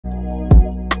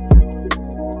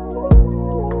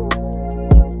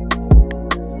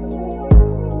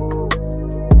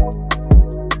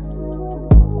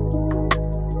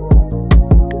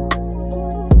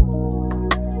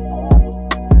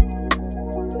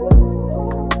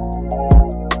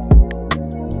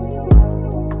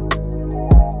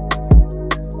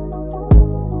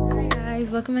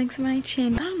back to my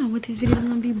channel. I don't know what this video is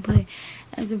gonna be, but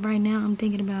as of right now, I'm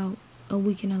thinking about a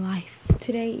week in a life.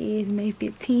 Today is May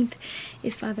 15th.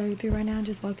 It's 5:33 right now. I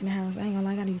just walked in the house. I ain't gonna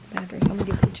lie, I gotta use the bathroom, so I'm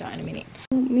gonna get to the y'all in a minute.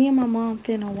 Me and my mom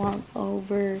finna walk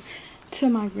over to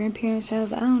my grandparents'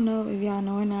 house. I don't know if y'all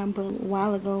know or not, but a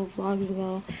while ago, vlogs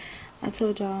ago, I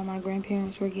told y'all my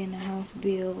grandparents were getting a house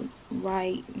built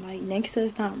right like next to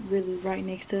us. Not really right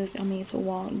next to us, I mean it's a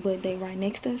walk, but they right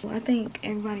next to us. So I think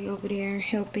everybody over there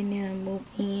helping them move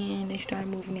in. They started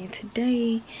moving in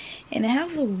today, and the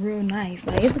house look real nice.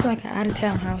 Like it looks like an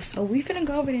out-of-town house, so we finna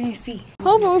go over there and see.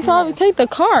 Hoping we probably take the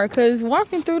car, because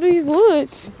walking through these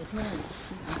woods,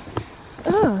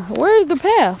 where's the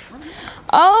path?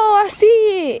 Oh, I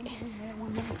see it.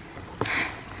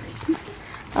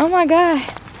 Oh my god.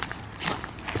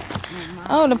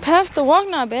 Oh, the path to walk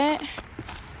not bad.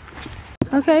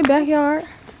 Okay, backyard.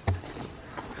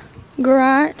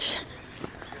 Garage.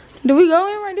 Do we go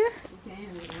in right there?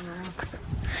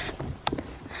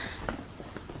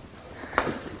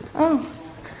 Oh.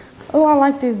 Oh, I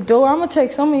like this door. I'm gonna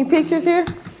take so many pictures here.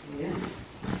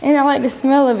 And I like the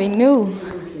smell of it new.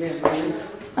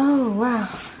 Oh, wow.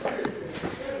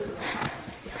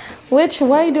 Which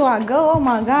way do I go? Oh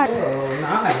my god. Oh,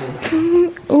 nice.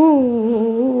 Ooh.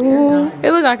 It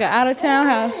looks like an out-of-town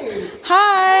house.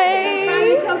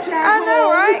 Hi. I know,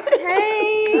 right?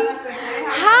 Hey.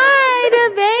 Hi, the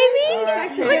baby.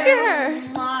 Look at her.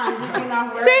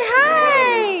 Say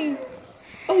hi.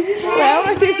 Wait, I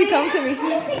want to see if she comes to me.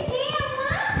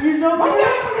 You know what?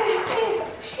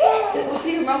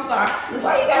 Shit. I'm sorry.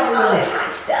 Why you got all that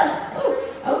hot stuff?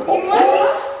 Okay, you want me?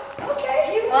 Okay,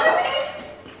 you want me?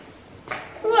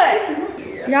 What?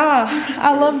 Y'all,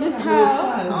 I love this house.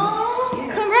 Oh,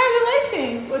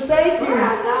 congratulations. Well, thank you. I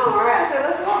know, right? So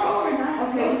let's walk over now.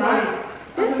 Okay, nice.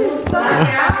 This is so nice.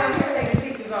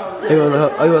 You want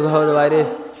to hold it like this?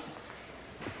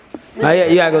 Oh, yeah,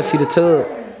 you gotta go see the tub.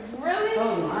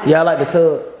 Really? Yeah, I like the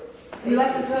tub. You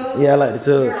like the tub? Yeah, I like the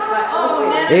tub.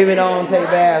 Even though I don't take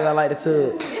baths, I like the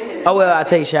tub. Oh, well, I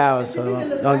take showers, so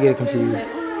don't get it confused.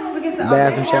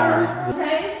 Baths and showers.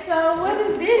 Okay, so what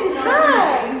is this?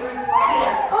 Hi.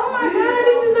 Oh my god,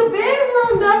 this is a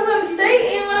bedroom that I'm going to stay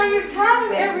in when I get tired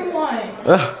of everyone.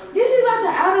 This is like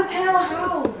an out-of-town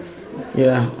house.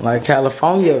 Yeah, like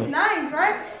California. Nice,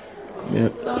 right? Yeah.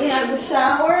 So we have the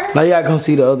shower. Now you gotta come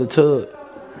see the other tub.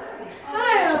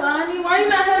 Hi, Alani. Why are you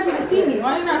not happy to see me?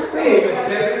 Why are you not screaming?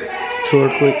 Tour,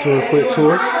 quick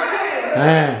tour.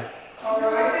 Man.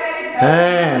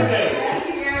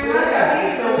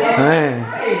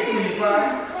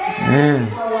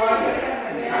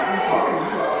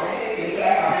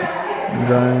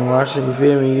 Dry and wash it, you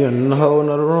feel me? You're in a whole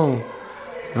nother room.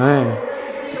 Man.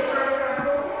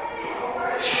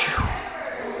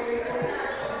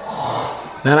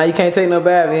 Now you can't take no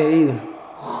bath in here either.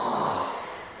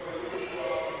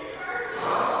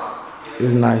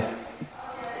 It's nice.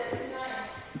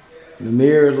 The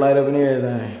mirrors light up and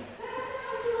everything.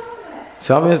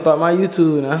 So I'm gonna start my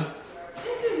YouTube now.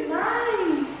 This is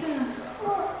nice.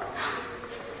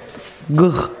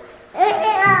 Good.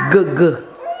 Good. Good.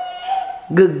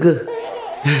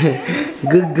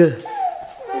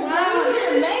 Wow, this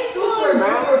is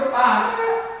nice.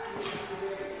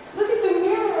 Look at the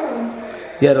mirror.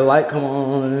 Yeah, the light come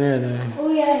on and everything. Oh,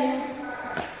 yeah.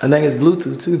 I think it's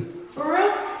Bluetooth too. For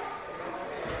real?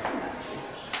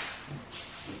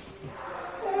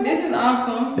 This is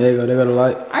awesome. There you go, they got the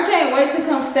light. I can't wait to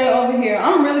come stay over here.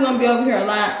 I'm really gonna be over here a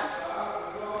lot.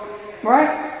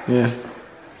 Right? Yeah.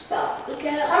 Stop. Look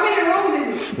at it. How many rooms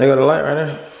is it? They got the light right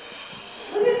there.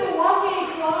 Look at the walk-in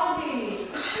closet.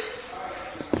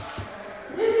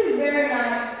 This is very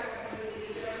nice.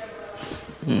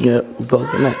 Yep, you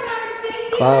posting that.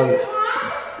 Closets.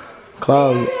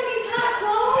 Closet.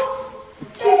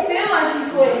 She feel like she's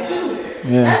sweating too.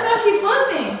 Yeah. That's how she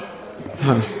fussing.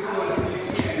 Huh.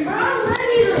 Bro, I'm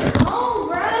ready to go,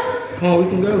 bro. Come on, we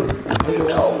can go.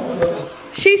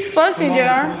 She's fussing,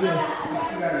 y'all.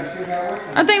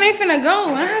 I think they finna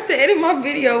go. I have to edit my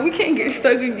video. We can't get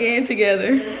stuck again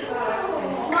together.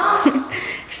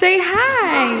 Say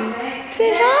hi.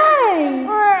 Say hi.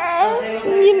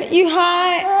 You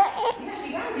hot?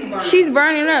 She's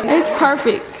burning up. It's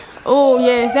perfect. Oh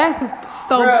yes, that's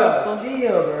so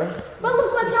beautiful. But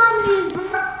look what time it is,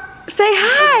 bro. Say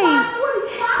hi.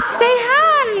 Say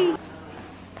hi.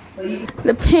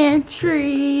 The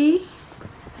pantry.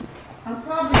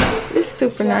 It's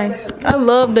super nice. I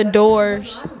love the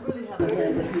doors.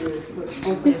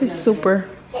 This is super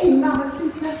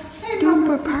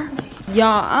duper perfect.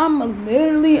 Y'all, I'm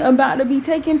literally about to be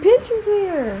taking pictures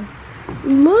here.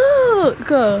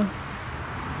 Look.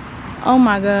 Oh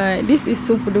my god, this is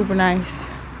super duper nice.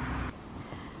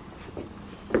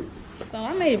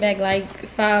 I made it back like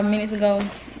 5 minutes ago,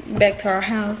 back to our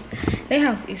house. Their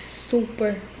house is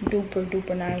super duper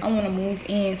duper nice. I want to move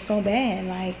in so bad.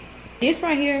 Like this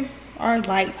right here, our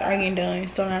lights are getting done,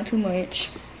 so not too much.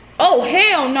 Oh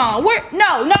hell no! Where?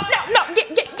 No!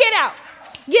 Get out!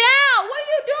 Get out! What are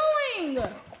you doing?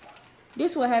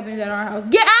 This is what happens at our house.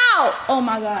 Get out! Oh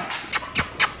my god.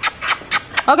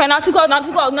 Okay, not too close, not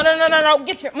too close. No.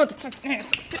 Get your motherfucking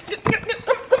hands.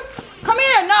 Come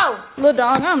here, no. Little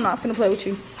dog, I'm not finna play with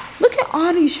you. Look at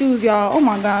all these shoes, y'all. Oh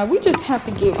my god, we just have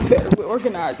to get better with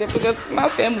organizing because my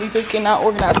family just cannot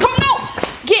organize.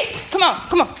 Come on,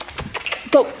 come on.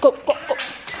 Go.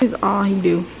 This is all he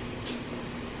do.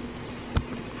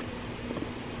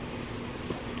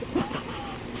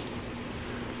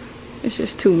 It's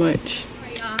just too much.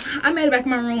 I made it back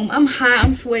in my room. I'm hot,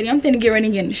 I'm sweaty. I'm finna get ready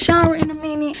to get in the shower in a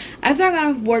minute. After I got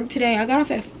off work today, I got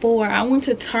off at 4. I went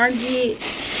to Target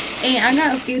and I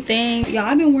got a few things. Y'all,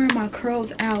 I've been wearing my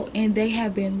curls out and they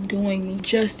have been doing me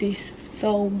justice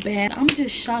so bad. I'm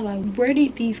just shocked, like, where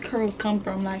did these curls come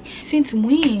from? Like, since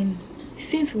when?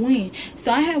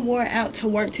 So I had wore it out to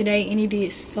work today and it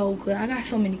did so good. I got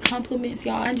so many compliments,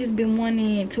 y'all. I just been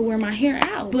wanting to wear my hair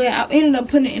out, but I ended up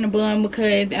putting it in a bun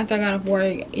because after I got off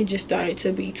work it just started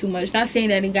to be too much. Not saying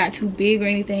that it got too big or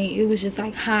anything, it was just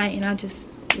like high and I just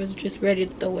was just ready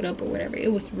to throw it up or whatever.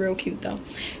 It was real cute though.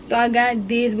 So I got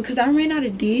this because I ran out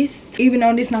of this, even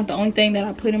though this is not the only thing that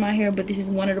I put in my hair, but this is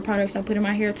one of the products I put in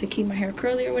my hair to keep my hair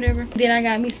curly or whatever. Then I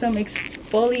got me some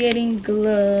exfoliating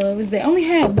gloves. They only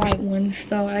had white ones,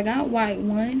 so I got white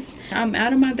ones. I'm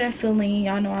out of my Vaseline.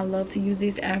 Y'all know I love to use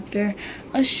this after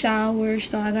a shower,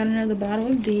 so I got another bottle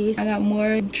of this. I got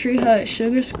more Tree Hut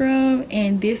sugar scrub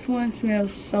and this one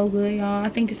smells so good, y'all. I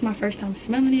think this is my first time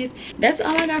smelling this. That's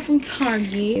all I got from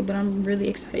Target, but I'm really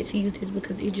excited to use this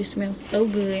because it just smells so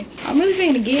good. I'm really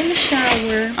going to get in the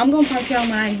shower. I'm gonna talk to y'all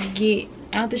when I get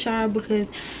out the shower because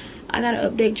I gotta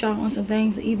update y'all on some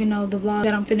things, even though the vlog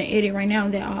that I'm finna edit right now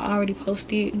that I already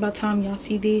posted, by the time y'all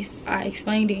see this I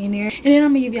explained it in there, and then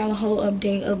I'm gonna give y'all a whole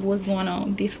update of what's going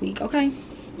on this week. Okay,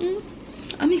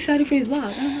 I'm excited for this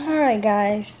vlog. All right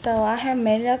guys, so I have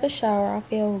made it out the shower. I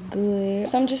feel good,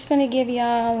 so I'm just gonna give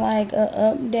y'all like an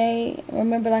update.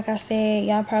 Remember, like I said,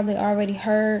 y'all probably already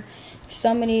heard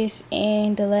some of this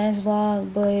in the last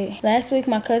vlog, but last week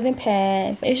my cousin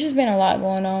passed. It's just been a lot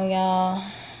going on, y'all.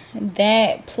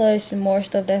 That plus more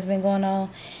stuff that's been going on,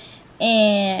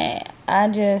 and I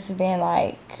just been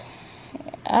like,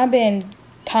 I've been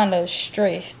kind of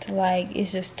stressed. Like,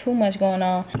 it's just too much going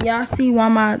on. Y'all see why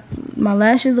my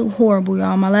lashes look horrible,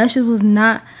 y'all. My lashes was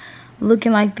not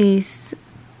looking like this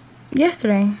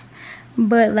yesterday,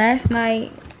 but last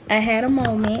night I had a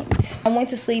moment. I went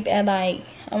to sleep at like,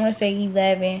 I want to say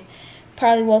 11,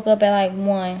 probably woke up at like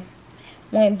 1,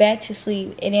 went back to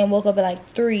sleep, and then woke up at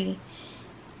like 3.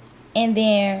 And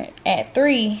then at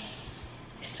 3,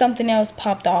 something else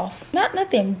popped off. Not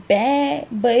nothing bad,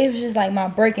 but it was just like my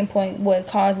breaking point, what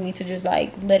caused me to just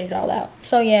like let it all out.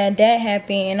 So yeah, that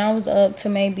happened, and I was up to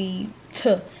maybe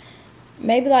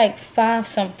like 5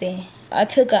 something. I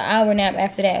took an hour nap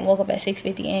after that and woke up at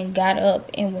 6:50 and got up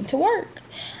and went to work.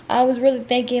 I was really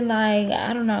thinking like,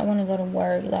 I do not want to go to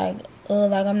work. Like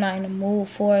I'm not in the mood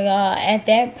for it, y'all. At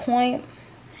that point,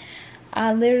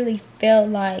 I literally felt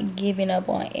like giving up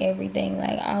on everything.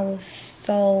 Like, I was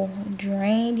so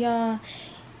drained, y'all.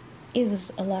 It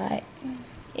was a lot.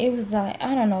 It was like,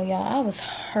 I don't know, y'all. I was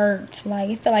hurt. Like,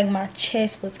 it felt like my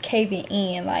chest was caving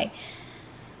in. Like,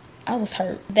 I was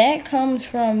hurt. That comes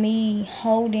from me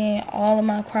holding all of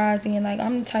my cries in. Like,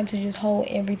 I'm the type to just hold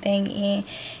everything in.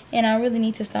 And I really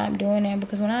need to stop doing that,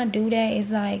 because when I do that, it's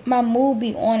like my mood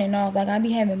be on and off. Like, I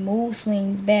be having mood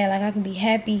swings bad. Like, I can be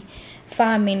happy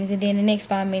 5 minutes and then the next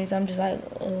 5 minutes I'm just like,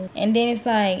 ugh. And then it's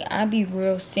like I be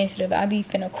real sensitive. I be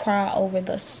finna cry over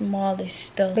the smallest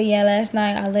stuff. But yeah, last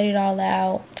night I let it all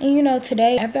out, and you know,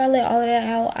 today after I let all of that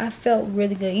out, I felt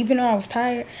really good. Even though I was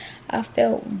tired, I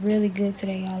felt really good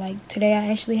today, y'all. Like, today I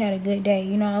actually had a good day.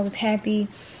 You know, I was happy,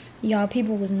 y'all.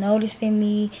 People was noticing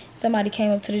me. Somebody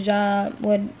came up to the job.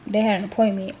 Well, they had an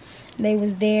appointment. They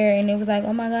was there and it was like,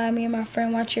 oh my god, me and my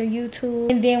friend watch your YouTube.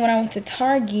 And then when I went to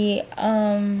Target,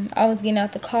 I was getting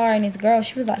out the car and this girl,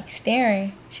 she was like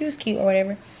staring. She was cute or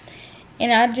whatever,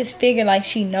 and I just figured like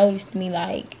she noticed me.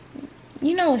 Like,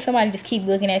 you know, when somebody just keep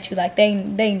looking at you, like they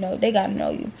know, they gotta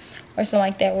know you or something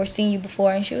like that, or seen you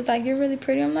before. And she was like, you're really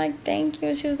pretty. I'm like, thank you.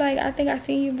 And she was like, I think I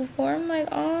seen you before. I'm like,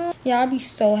 oh yeah, I'll be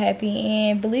so happy.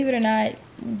 And believe it or not,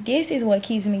 this is what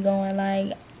keeps me going.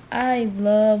 Like, I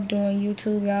love doing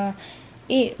YouTube, y'all.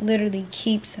 It literally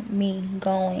keeps me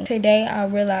going. Today I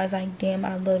realized, like, damn,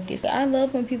 I love this. I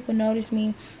love when people notice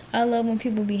me. I love when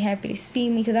people be happy to see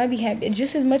me, because I be happy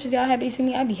just as much as y'all happy to see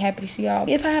me. I be happy to see y'all.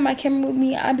 If I had my camera with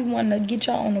me, I be wanting to get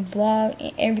y'all on the vlog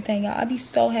and everything, y'all. I be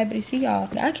so happy to see y'all.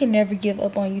 I can never give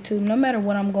up on YouTube, no matter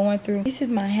what I'm going through. This is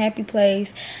my happy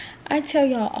place. I tell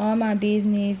y'all all my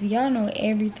business. Y'all know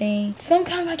everything.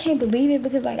 Sometimes I can't believe it,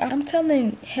 because like I'm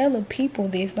telling hella people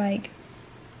this. Like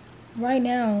right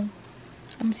now,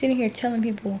 I'm sitting here telling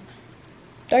people,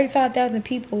 35,000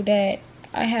 people, that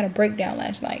I had a breakdown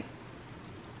last night.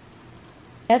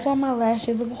 That's why my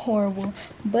lashes look horrible,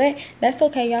 but that's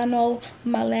okay. Y'all know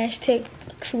my lash tech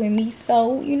fucks with me,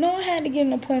 so you know I had to get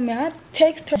an appointment. I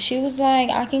texted her. She was like,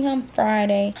 I can come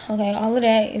Friday. Okay, all of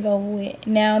that is over with.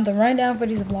 Now the rundown for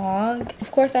this vlog.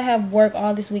 Of course, I have work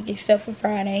all this week except for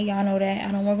Friday. Y'all know that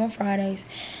I don't work on Fridays.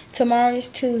 Tomorrow is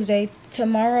Tuesday.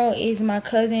 Tomorrow is my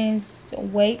cousin's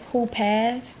wake who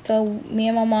passed, so me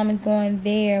and my mom is going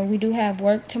there. We do have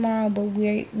work tomorrow, but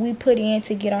we put in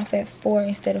to get off at 4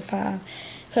 instead of 5.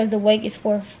 Because the wake is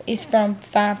from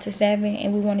 5 to 7,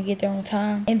 and we want to get there on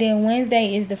time. And then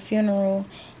Wednesday is the funeral,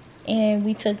 and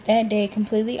we took that day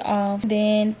completely off.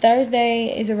 Then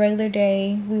Thursday is a regular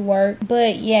day. We work.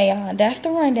 But yeah, y'all, that's the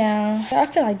rundown. I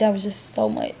feel like that was just so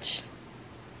much,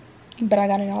 but I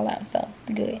got it all out, so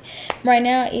good. Right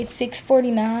now it's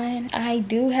 6:49. I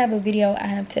do have a video I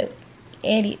have to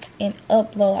edit and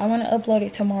upload. I want to upload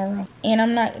it tomorrow, and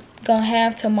I'm not gonna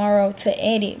have tomorrow to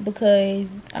edit because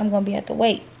I'm gonna be at the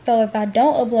wake. So if I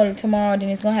don't upload it tomorrow, then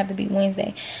it's gonna have to be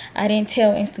Wednesday. I didn't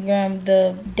tell Instagram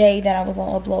the day that I was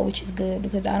gonna upload, which is good,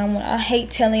 because I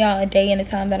hate telling y'all a day and a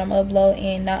time that I'm gonna upload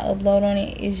and not upload on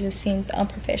it. It just seems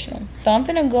unprofessional. So I'm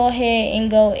gonna go ahead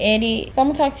and go edit. So I'm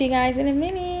gonna talk to you guys in a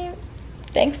minute.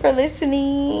 Thanks for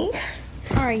listening.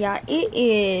 All right, y'all, it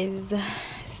is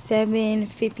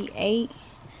 7:58.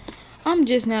 I'm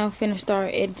just now finna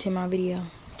start editing my video.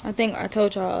 I think I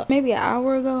told y'all maybe an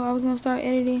hour ago I was gonna start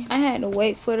editing. I had to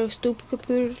wait for the stupid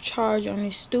computer to charge on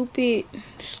this stupid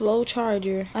slow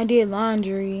charger. I did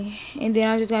laundry, and then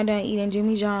I just got done eating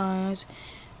Jimmy John's.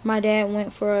 My dad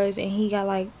went for us, and he got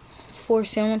like 4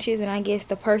 sandwiches, and I guess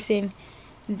the person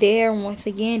there once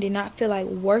again did not feel like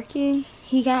working.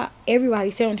 He got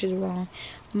everybody's sandwiches wrong.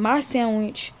 My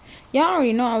sandwich, y'all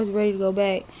already know I was ready to go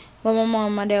back, but my mom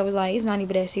and my dad was like, it's not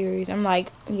even that serious. I'm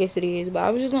like, yes it is, but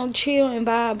I was just gonna chill and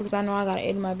vibe because I know I gotta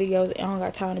edit my videos and I don't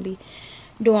got time to be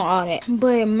doing all that.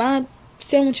 But my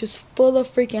sandwich was full of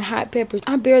freaking hot peppers.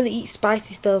 I barely eat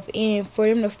spicy stuff, and for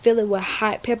them to fill it with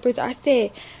hot peppers, I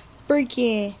said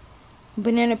freaking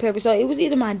banana pepper. So it was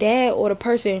either my dad or the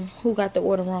person who got the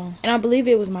order wrong, and I believe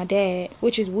it was my dad,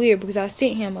 which is weird because I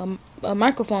sent him a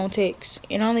microphone text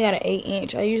and I only got an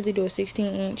 8-inch. I usually do a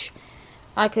 16-inch.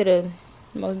 I could have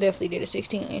most definitely did a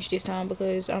 16-inch this time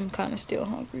because I'm kind of still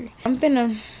hungry. I'm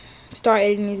finna start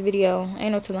editing this video.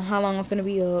 Ain't no telling how long I'm finna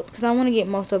be up because I want to get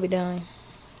most of it done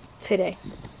today.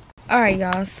 Alright,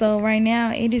 y'all, so right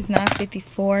now it is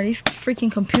 9:54. This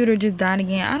freaking computer just died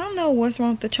again. I don't know what's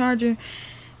wrong with the charger.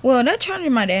 Well, that charger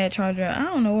is my dad's charger. I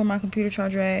don't know where my computer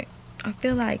charger at. I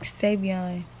feel like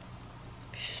Savion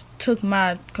took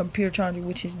my computer charger,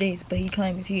 which is this, but he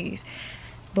claims it's his.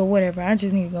 But whatever, I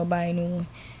just need to go buy a new one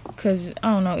because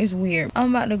I don't know, it's weird.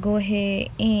 I'm about to go ahead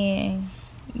and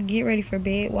get ready for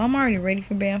bed. Well, I'm already ready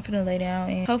for bed. I'm finna lay down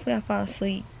and hopefully I fall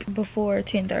asleep before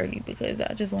 10:30 because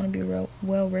I just want to be real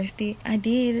well rested. I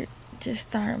did just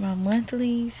start my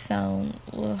monthly, so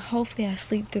well, hopefully I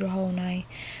sleep through the whole night.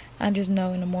 I just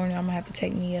know in the morning I'm gonna have to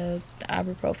take me a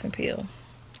ibuprofen pill.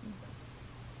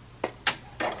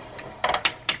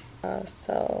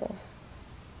 So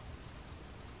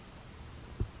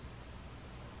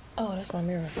oh, that's my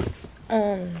mirror.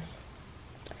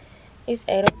 It's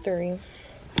 8:03.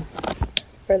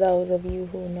 For those of you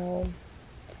who know,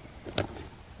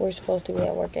 we're supposed to be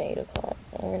at work at 8 o'clock,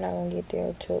 and we're not gonna get there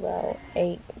until about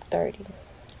 8:30.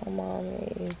 My mom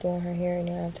is doing her hair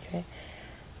now today.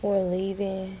 We're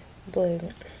leaving, but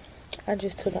I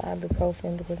just took the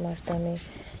ibuprofen because my stomach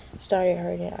started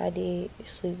hurting. I did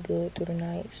sleep good through the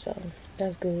night, so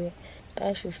that's good. I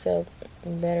actually slept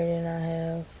better than I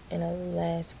have in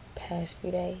the past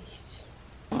few days.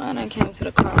 I done came to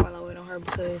the car while I wait on her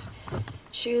because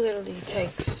she literally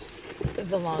takes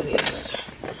the longest.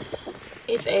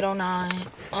 It's 8:09.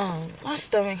 My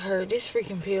stomach hurt. This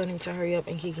freaking pill needs to hurry up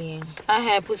and kick in. I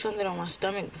had put something on my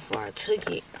stomach before I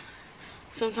took it.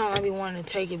 Sometimes I be wanting to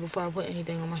take it before I put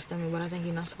anything on my stomach, but I think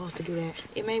you're not supposed to do that.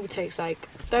 It maybe takes like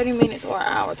 30 minutes or an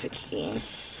hour to kick in.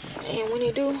 And when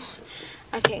it do,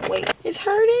 I can't wait. It's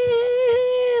hurting.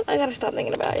 I gotta stop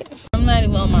thinking about it. I'm not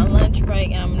even on my lunch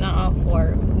break and I'm not off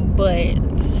work, but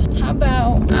how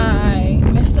about I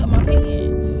messed up my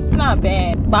pants? It's not not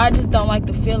bad, but I just don't like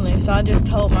the feeling. So I just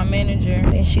told my manager,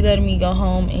 and she letting me go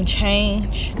home and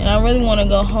change. And I really want to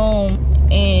go home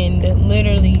and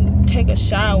literally take a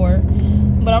shower,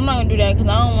 but I'm not gonna do that because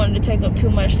I don't want it to take up too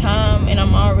much time, and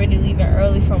I'm already leaving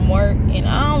early from work, and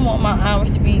I don't want my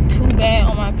hours to be too bad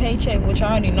on my paycheck, which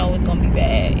I already know is gonna be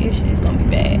bad. It's gonna be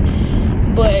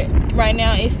bad. But right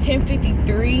now it's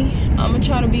 10:53. I'm gonna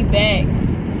try to be back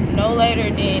no later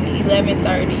than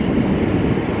 11:30.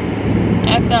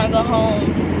 After I go home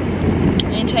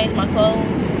and change my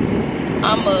clothes,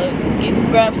 I'ma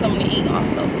grab something to eat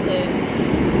also, because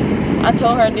I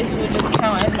told her this would just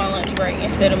count as my lunch break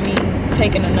instead of me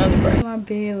taking another break. My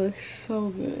bed looks so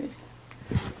good.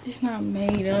 It's not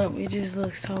made up, it just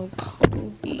looks so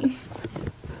cozy.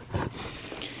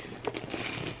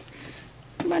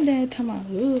 My dad told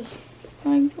me, ugh,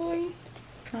 like, boy,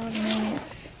 5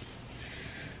 minutes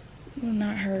will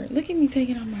not hurt. Look at me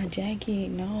taking off my jacket.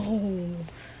 No.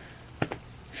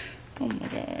 Oh my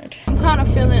god. I'm kind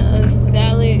of feeling a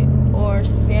salad or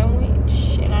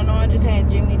sandwich, and I know I just had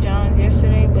Jimmy John's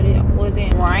yesterday, but it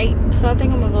wasn't right, so I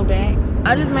think I'm gonna go back.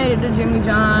 I just made it to Jimmy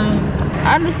John's.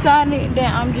 I decided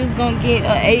that I'm just gonna get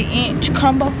an 8-inch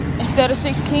combo instead of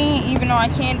 16, even though I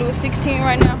can do a 16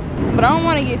 right now. But I don't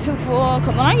want to get too full,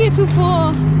 because when I get too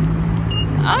full,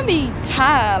 I be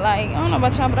tired. Like, I don't know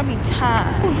about y'all, but I be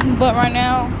tired. But right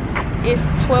now it's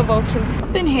 12:02.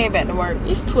 I've been heading back to work.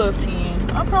 It's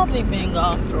 12:10. I've probably been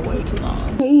gone for way too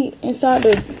long. I eat inside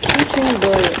the kitchen,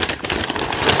 but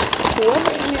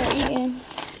whoever in there eating,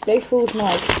 they food smell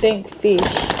like stink fish.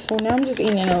 So now I'm just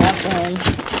eating in the locker room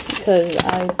because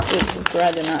I just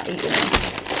rather not eat it.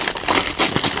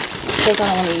 Because I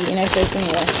don't want to eat in that place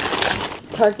anyway.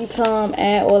 Turkey tom,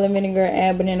 add oil and vinegar,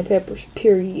 add banana peppers,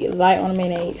 period. Light on the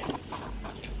mayonnaise.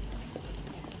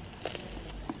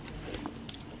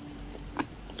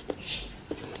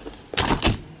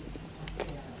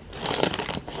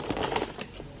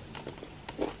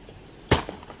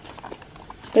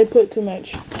 They put too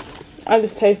much. I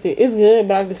just taste it. It's good,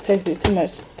 but I just tasted too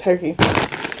much turkey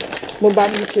with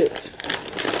barbecue chips.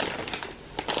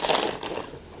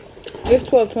 It's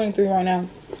 12:23 right now.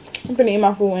 I'm gonna eat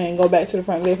my food and go back to the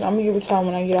front desk. I'm gonna give it to y'all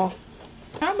when I get off.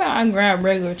 How about I grab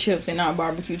regular chips and not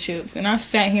barbecue chips? And I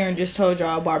sat here and just told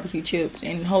y'all barbecue chips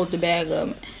and hold the bag up.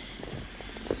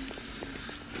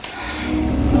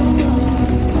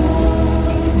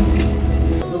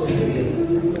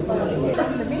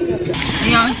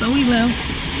 Y'all, so we left.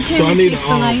 So I need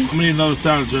I'm gonna need another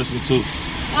salad dressing too.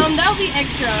 That'll be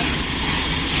extra.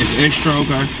 It's extra,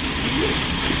 okay.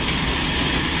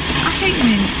 I hate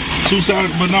mint. 2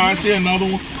 salads, but no, I see another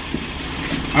one.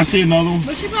 I see another one.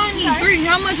 But you probably need 3.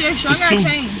 How much extra? It's I gotta 2.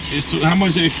 change. It's 2. How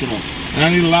much extra though? And I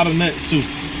need a lot of nuts too.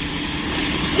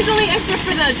 It's only extra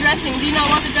for the dressing. Do you not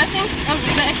want the dressing?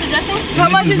 The extra dressing? How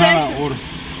much is not extra? Out of order.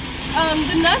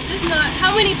 The nuts is not.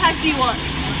 How many packs do you want?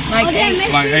 Like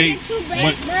 8. Like 8.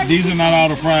 But these are not all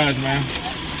the fries, man.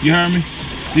 You heard me?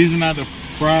 These are not the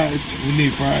fries. We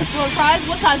need fries. You want fries?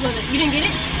 What size was it? You didn't get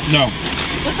it? No.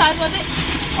 What size was it?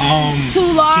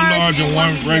 2 large. 2 large and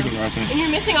 1 regular, I think. And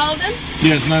you're missing all of them?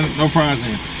 Yes, no fries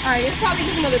in. Alright, it's probably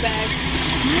just another bag.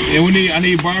 And I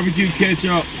need barbecue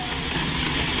ketchup.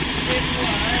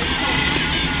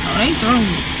 Oh, they throwing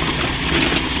it.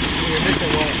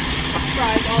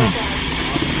 Fries, all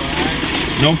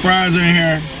fries. No fries in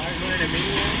here.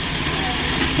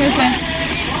 Here's that.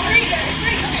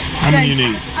 How many you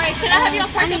need? Alright, can I have y'all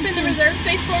park up in the reserve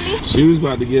space for me? She was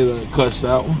about to get cussed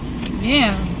out.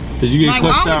 Yeah. Cause you get Like,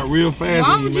 cussed out real fast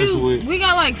when you mess with. We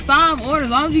got like 5 orders.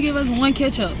 Why would you give us 1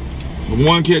 ketchup?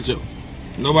 1 ketchup.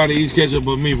 Nobody eats ketchup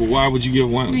but me, but why would you give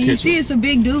 1 ketchup? You see, it's a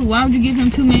big dude. Why would you give him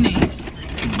 2 mayonnaise?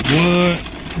 What?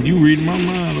 You reading my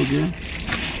mind, okay?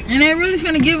 And they really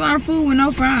finna give our food with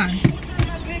no fries.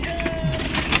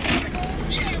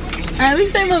 At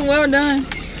least they look well done.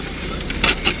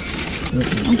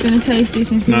 I'm finna taste this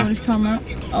and see what it's talking about.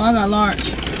 Oh, I got large.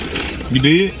 You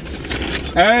did?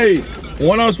 Hey,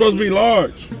 one of them supposed to be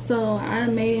large. So I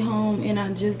made it home and I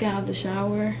just got out the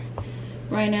shower.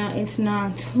 Right now it's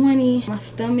 9:20. My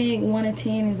stomach, 1 to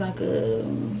 10 is like a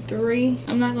 3.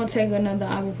 I'm not gonna take another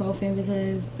ibuprofen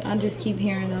because I just keep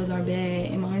hearing those are bad.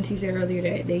 And my auntie said earlier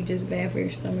that they just bad for your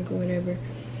stomach or whatever.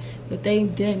 But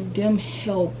them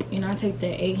help, and I take the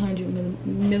 800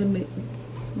 millimeter,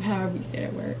 however you say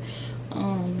that word.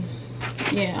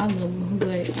 Yeah, I love them,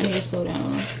 but I need to slow down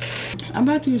on them. I'm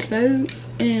about to do salads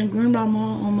in Greenbelt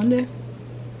Mall on Monday.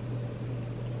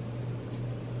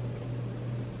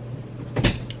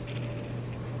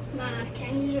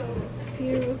 Can you use your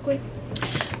computer real quick?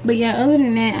 But yeah, other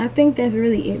than that, I think that's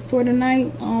really it for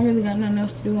tonight. I don't really got nothing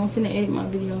else to do. I'm finna edit my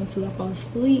video until I fall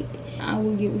asleep. I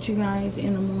will get with you guys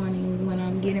in the morning when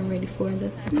I'm getting ready for the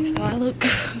food. So I look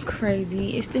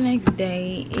crazy. It's the next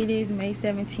day. It is May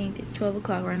 17th. It's 12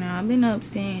 o'clock right now. I've been up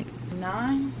since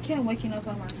 9. I kept waking up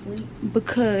on my sleep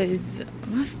because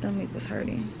my stomach was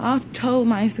hurting. I told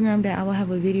my Instagram that I will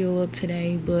have a video up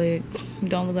today, but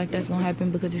don't look like that's gonna happen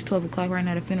because it's 12 o'clock right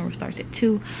now. The funeral starts at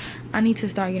 2. I need to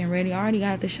start getting ready. I already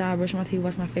got out the shower, brush my teeth,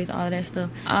 wash my face, all of that stuff.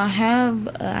 I have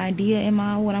an idea in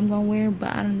mind what I'm gonna wear, but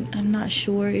I'm not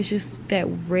sure. It's just that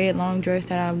red long dress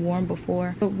that I've worn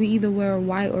before. But we either wear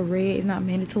white or red. It's not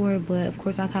mandatory, but of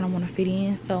course I kind of want to fit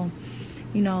in. So,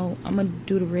 you know, I'm gonna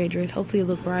do the red dress. Hopefully it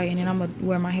look right, and then I'm gonna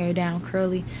wear my hair down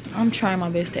curly. I'm trying my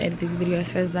best to edit this video as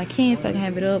fast as I can so I can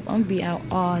have it up. I'm gonna be out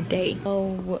all day.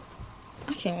 So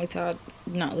I can't wait till I'm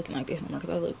not looking like this no more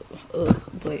because I look ugh,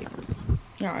 but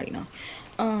y'all already know.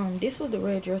 This was the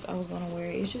red dress I was gonna wear.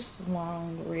 It's just a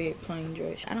long red plain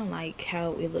dress. I don't like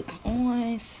how it looks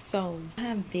on, so I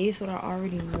have this what I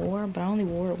already wore, but I only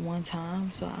wore it one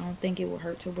time, so I don't think it would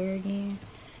hurt to wear again.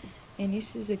 And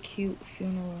this is a cute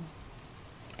funeral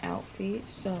outfit,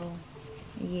 so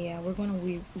yeah, we're gonna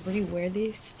rewear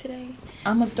this today.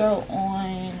 I'm gonna throw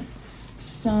on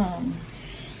some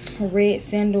red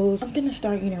sandals. I'm gonna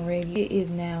start getting ready. It is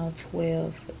now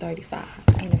 12:35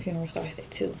 and the funeral starts at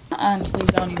 2. I honestly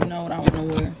don't even know what I want to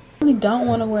wear. I really don't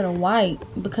want to wear the white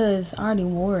because I already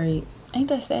wore it. Ain't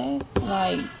that sad?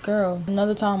 Like, girl,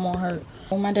 another time won't hurt.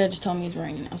 Well, my dad just told me it's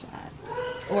raining outside,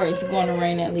 or it's going to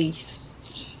rain at least.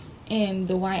 And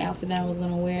the white outfit that I was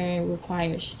gonna wear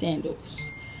requires sandals.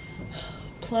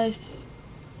 Plus,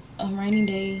 a rainy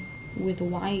day with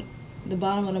white. The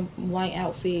bottom of the white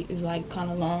outfit is like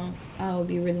kind of long. I will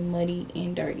be really muddy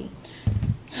and dirty.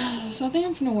 So I think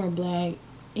I'm gonna wear black,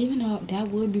 even though that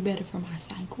would be better for my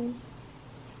cycle.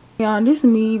 Y'all, this is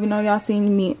me, even though y'all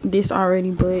seen me this already,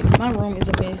 but my room is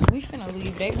a mess. We finna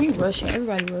leave. We rushing.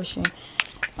 Everybody rushing.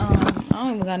 I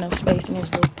don't even got enough space in this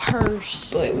little purse,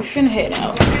 but we finna head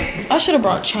out. I should have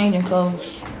brought changing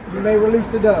clothes. You may release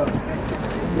the dove.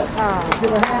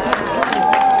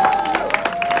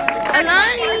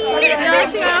 Alani,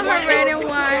 she got her red and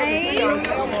white.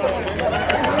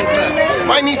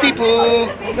 My niecey poo.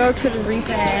 Go to the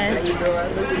repast.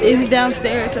 It's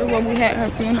downstairs, so when we had her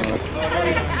funeral.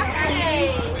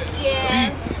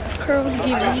 Yeah. Curls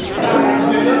giving.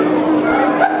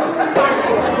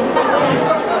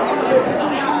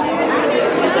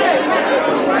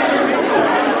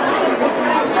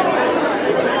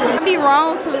 I'd be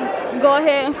wrong to go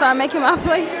ahead and start making my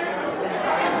plate.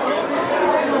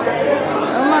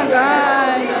 Oh my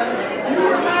God.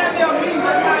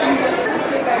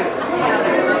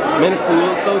 Man, this food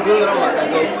looks so good. I'm about to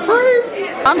go crazy.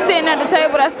 I'm sitting at the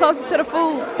table that's closest to the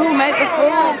food. Who made the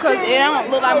food? Because it don't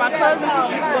look like my cousin.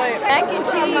 But mac and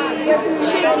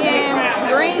cheese, chicken,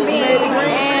 green beans,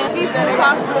 and seafood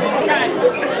pasta.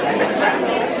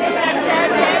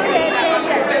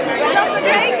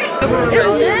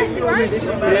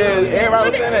 Yeah, everybody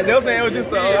was saying that. They were saying it was just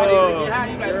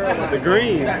the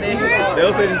greens. They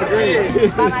were saying it's the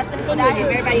greens. By myself without him,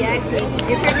 everybody asked me,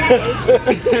 is her dad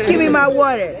Asian? Give me my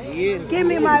water. Give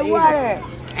me my water.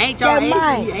 Ain't y'all That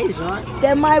mine. Asian? He Asian.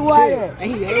 That's my water.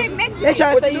 Ain't he Asian? That's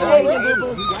y'all say you Asian.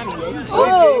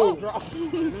 Oh.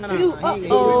 You,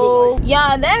 uh-oh.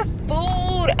 Yeah, that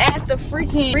food at the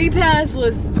freaking repast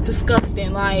was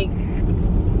disgusting. Like,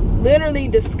 literally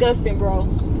disgusting, bro.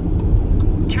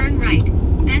 Turn right,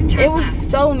 then turn It was left.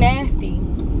 so nasty.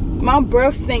 My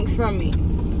breath stinks from me.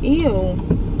 Ew.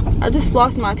 I just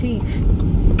flossed my teeth.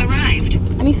 Arrived.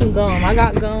 I need some gum. I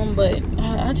got gum, but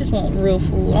I just want real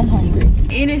food. I'm hungry.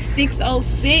 It is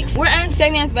 6:06. We're at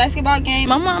Savian's basketball game.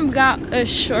 My mom got a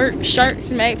shirts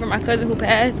made for my cousin who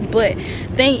passed, but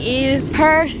thing is,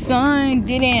 her son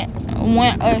didn't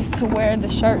want us to wear the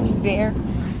shirts there.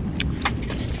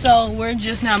 So we're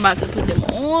just now about to put them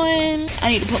on.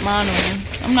 I need to put mine on.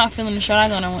 I'm not feeling the shirt I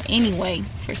got on anyway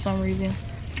for some reason.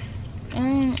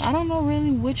 I don't know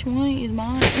really which one is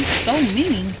mine. It's so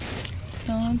many.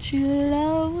 Don't you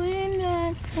love when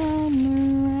I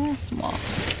come around small?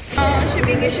 Should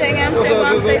be good shaking. I'm saying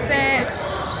I'm say fast.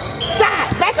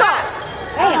 Shot. Back up.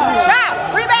 Shot.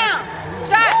 Rebound.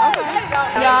 Shot.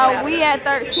 Okay. Y'all, we at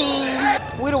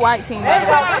 13. We the white team. By the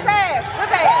way. Good pass. Good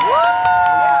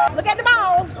pass. Look at the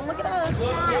ball. Don't look at us.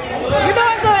 You're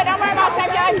doing good. Don't worry about that,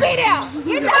 y'all. Be there.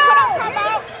 Get the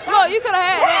ball. Look, you could have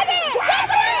had that.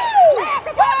 Grab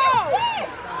the ball.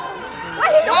 What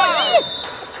he doing?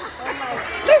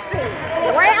 Listen.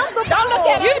 Grab the ball. Don't look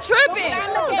at it. You tripping.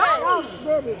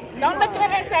 Don't look at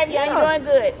it, Savion. You're doing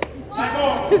good.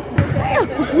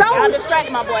 No. Y'all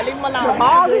distracted my boy. Leave him alone. The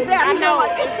ball is there. I know.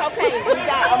 It's okay. We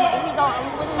got him. We gonna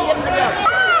get him together.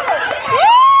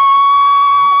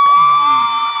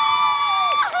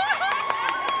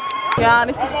 Y'all,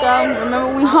 this the stuff.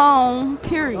 Remember, we home.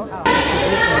 Period. Oh,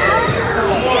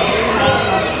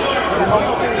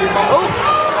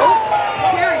 oh,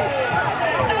 period.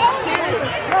 Period.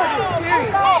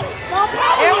 Period.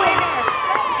 And we in there.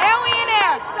 And we in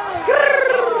there.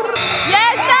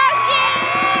 Yes, Sasky!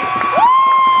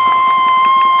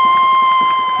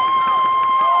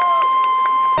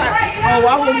 Oh, I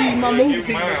wouldn't need my movie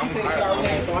ticket, but she said she already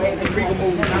had, so I had some Regal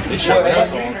movies.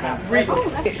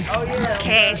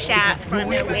 Cash out from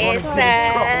the west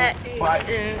side.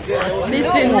 This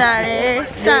is not it.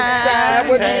 Side.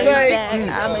 What'd you say?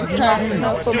 I've been turning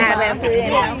up for my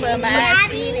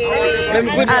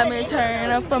I've been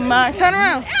turning up for my turn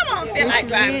around.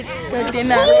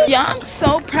 Y'all, I'm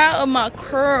so proud of my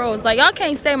curls. Like, y'all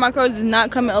can't say my curls is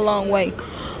not coming a long way.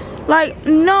 Like,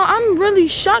 no, I'm really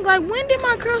shocked. Like, when did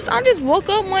my curls start? I just woke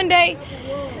up one day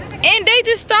and they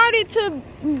just started to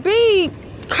be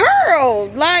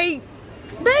curled. Like,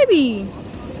 baby.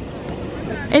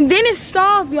 And then it's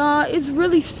soft, y'all. It's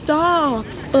really soft.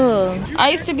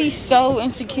 I used to be so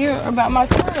insecure about my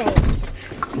curls.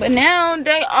 But now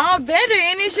they all better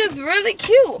and it's just really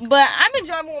cute. But I've been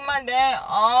driving with my dad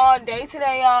all day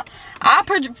today, y'all. I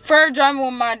prefer driving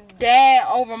with my dad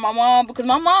over my mom because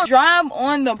my mom drive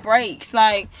on the brakes.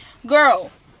 Like,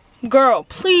 girl,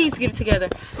 please get it together.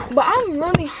 But I'm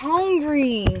really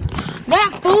hungry.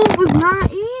 That food was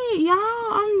not it,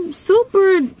 y'all. I'm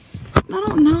super, I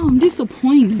don't know, I'm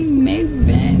disappointed.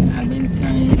 Maybe I've been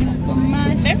turning up for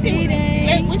my city.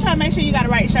 We try to make sure you got the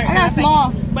right shirt. I got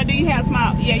small. But do you have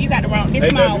small? Yeah, you got the wrong. This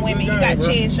small women. You got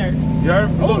Ched's shirt.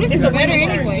 Oh, this is better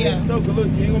anyway. Yeah.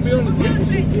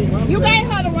 You gave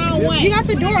her the wrong one. You got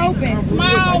the door open.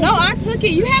 Small. No, I took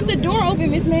it. You have the door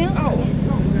open, Miss Ma'am. Oh.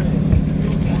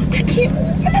 I can't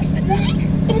move fast enough.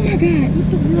 Oh my God. What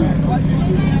the world?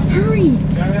 Hurry.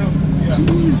 Come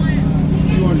on.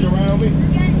 You want to go around me?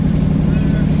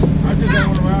 I just don't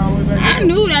want to ride with I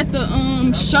knew that the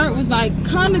shirt was like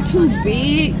kind of too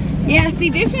big. Yeah, see,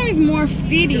 this one is more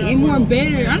fitted and more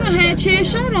better. I done had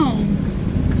Ched's shirt on.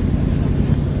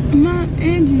 My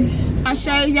edges. I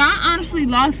shades, y'all. I honestly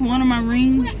lost one of my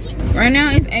rings. Right now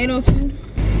it's 8:02.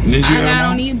 I got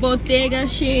on these Bottega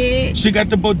shit. She got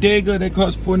the Bodega that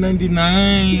costs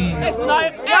 $4.99.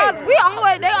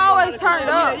 They always turned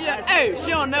up. Yeah, hey,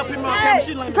 she don't never put me on camera.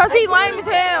 She like, Cause he lame as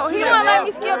hell. He won't let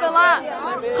me skip the line.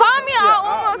 Call me out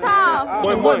one more time.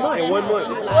 In 1 month. In 1 month.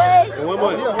 In 1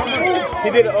 month. He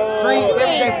did a stream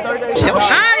every day for 30 days.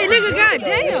 Alright, nigga,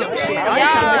 goddamn.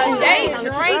 Y'all, they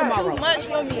drink too much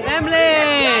for me.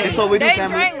 family. That's what we do, They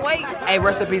family. drink, wait. Hey,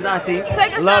 recipes, auntie.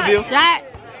 Take a Love shot. you. Shot.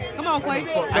 Come on, Quay.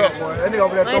 That nigga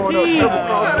over there throwing up triple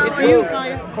cross. It's for you,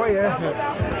 Sonya. Quay,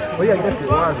 yeah. Well, yeah, this is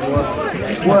wise, boy.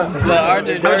 What?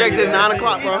 Project says 9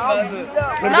 o'clock, bro.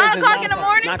 9 o'clock in the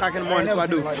morning? 9 o'clock in the morning, that's what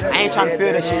I do. I ain't trying to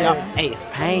feel that shit, y'all. Hey, it's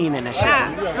pain in that shit.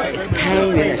 It's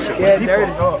pain in that shit. Yeah,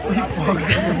 dirty.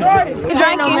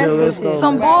 Drinking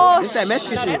some bullshit. It's that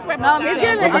Mexican shit. No, I'm just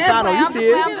kidding. Reposado, you see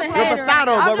it?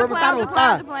 Reposado, but Reposado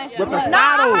fire. Reposado. No, I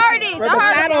heard this.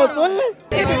 Reposado, twin.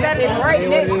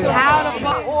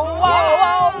 Whoa.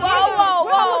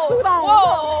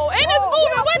 And it's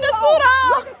moving with the suit on.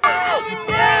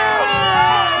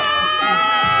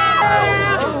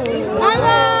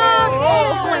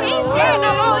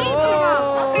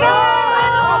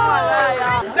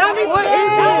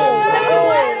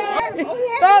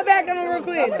 Throw it back on him real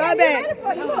quick. Throw it back.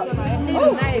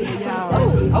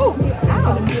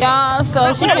 Y'all,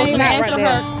 so she can't even answer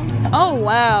her. Oh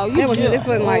wow, This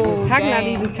wasn't like this. How can I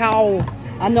even call?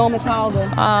 I normally call the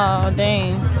Oh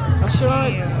dang.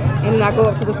 short and not go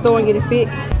up to the store and get it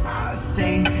fixed.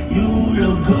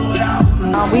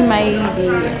 We made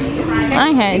it. I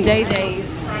ain't had JJ's.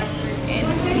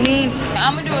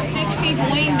 I'm gonna do a 6-piece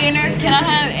wing dinner. Can I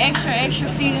have extra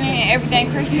seasoning and everything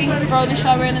crispy? Frozen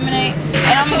strawberry lemonade.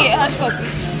 And I'm gonna get hush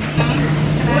puppies.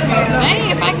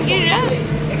 Dang, if I can get it out.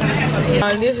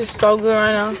 This is so good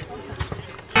right now.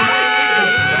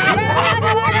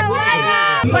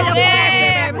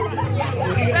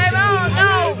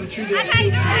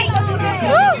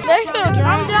 They still drunk.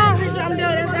 I'm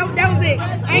done. That was it.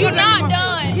 You're not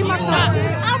done. Give my cup.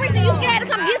 Oh, Risha, you scared to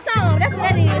come get some. That's what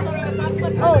that is.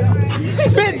 Oh.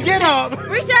 Bitch, get up.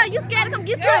 Risha, you scared to come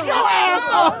get some. Your ass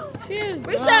up.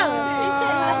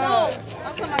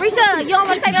 Risha, you don't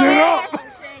want to take your ass?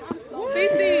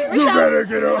 You better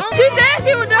get up. She said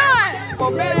she was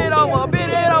done. Bend it over.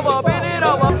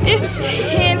 It's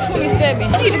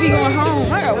 10:27. I need to be going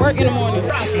home. I got work in the morning.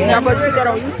 Nah, but you that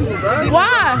on YouTube, bro.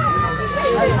 Why?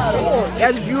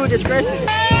 That's viewer discretion.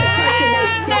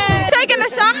 Taking a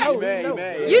shot?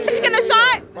 You taking a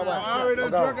shot? I already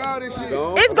done drunk all this shit.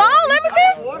 It's gone. Let me see.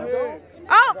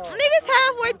 Oh, niggas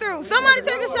halfway through. Somebody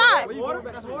take a shot.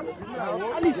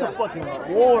 I need some fucking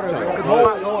water.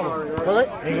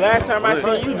 And last time I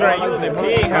saw you drink, you was in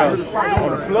pig house on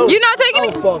the floor. You not taking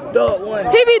it? Fucked up one.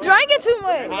 He be drinking too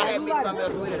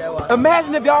much.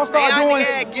 Imagine if y'all start doing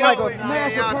like a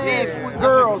smash of pants with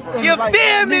girls. You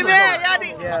feel me, man? Y'all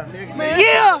need, yeah. You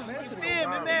feel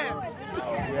me, man?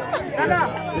 All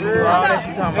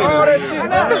that shit.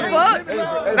 What the fuck?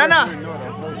 No.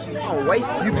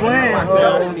 You playing?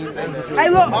 Hey,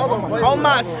 look, on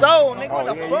my soul, nigga. What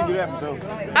the fuck?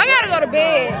 I gotta go to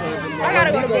bed.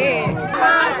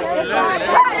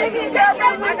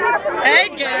 Hey,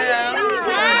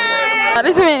 girl.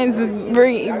 This man's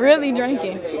really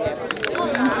drinking.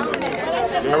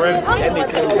 Y'all ready? Y'all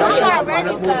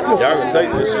can take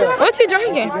this shit. What you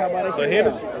drinking? It's a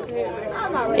Hennessy.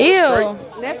 Ew.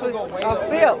 That's a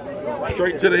sip.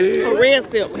 Straight to the head. Real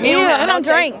sip. Ew, I don't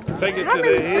drink. Take it to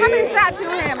the head. How many shots you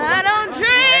have? I don't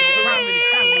drink.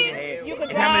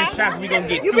 How many shots we gonna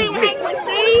get? You been hanging with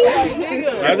Steve?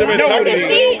 How's it been talking to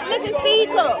you? Look at Steve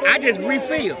cup. I just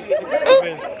refill.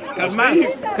 Cause my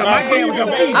game was a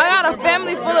beast. I got a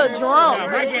family full of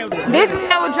drunks. This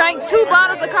man would drink 2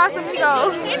 bottles of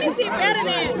Casamigos. Hennessy better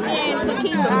than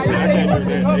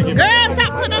tequila. Girl,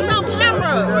 stop putting us on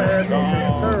camera.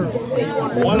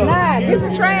 Nah, this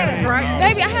is trash, right?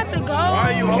 Baby, I have to go.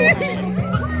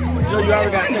 You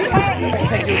already got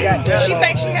She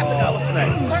thinks she has to go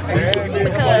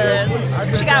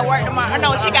because she got work tomorrow.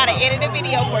 No, she got to edit a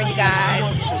video for you guys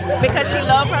because she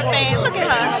loves her fans. Look at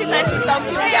her. She thinks she's so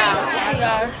cute,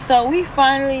 y'all. So we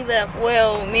finally left.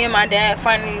 Well, me and my dad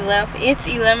finally left. It's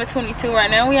 11:22 right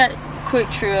now. We had a quick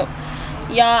trip.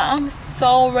 Y'all, I'm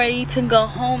so ready to go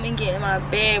home and get in my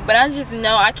bed. But I just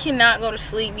know I cannot go to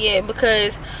sleep yet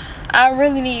because I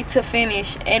really need to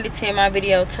finish editing my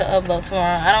video to upload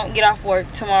tomorrow. I don't get off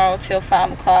work tomorrow till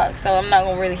 5 o'clock, so I'm not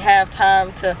gonna really have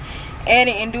time to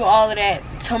edit and do all of that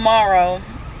tomorrow.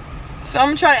 So I'm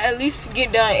gonna try to at least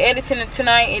get done editing it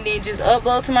tonight and then just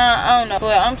upload tomorrow. I don't know,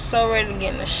 but I'm so ready to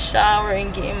get in the shower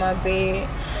and get in my bed.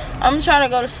 I'm trying to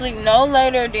go to sleep no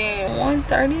later than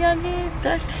 1:30, I guess.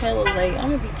 That's hella late.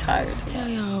 I'm gonna be tired. Tell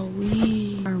y'all,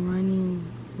 we are running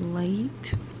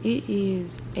late. It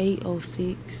is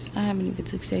 8:06. I haven't even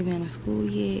took Savion to school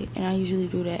yet, and I usually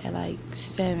do that at like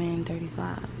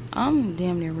 7:35. I'm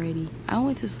damn near ready. I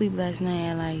went to sleep last night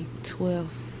at like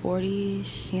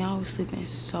 12:40ish. Yeah, I was sleeping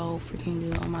so freaking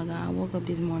good. Oh my god, I woke up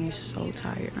this morning so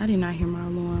tired. I did not hear my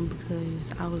alarm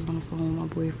because I was on the phone with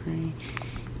my boyfriend,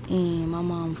 and my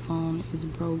mom's phone is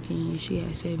broken. She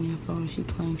had Savion phone. She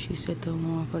claimed she set the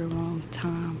alarm for the wrong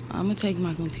time. I'm gonna take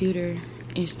my computer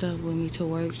and stuff with me to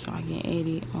work so I can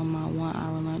edit on my 1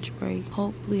 hour lunch break.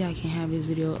 Hopefully I can have this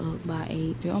video up by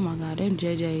 8. Oh my god, them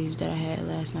JJs that I had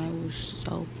last night was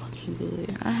so fucking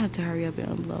good. I have to hurry up and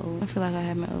upload. I feel like I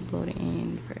haven't uploaded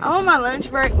in forever. I'm on my lunch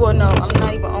break. Well, no, I'm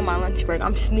not even on my lunch break.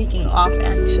 I'm sneaking off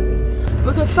actually.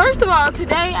 Because first of all,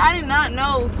 today I did not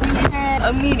know we had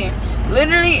a meeting.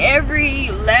 Literally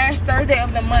every last Thursday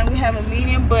of the month we have a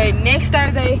meeting, but next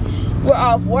Thursday we're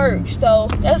off work, so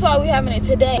that's why we're having it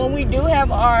today. When we do have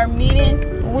our meetings,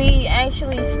 we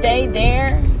actually stay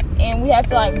there and we have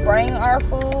to like bring our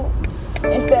food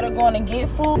instead of going to get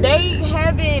food. They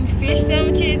having fish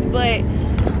sandwiches, but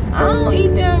I don't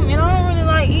eat them and I don't really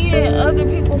like eating other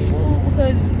people's food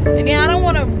because again, I don't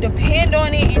want to depend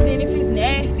on it, and then if it's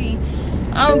nasty,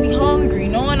 I'm gonna be hungry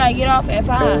knowing I get off at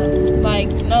 5. Like,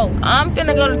 no. I'm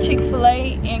finna go to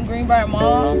Chick-fil-A in Greenbrier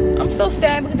Mall. I'm so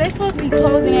sad because they're supposed to be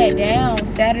closing that down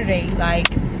Saturday. Like,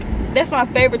 that's my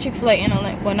favorite Chick-fil-A in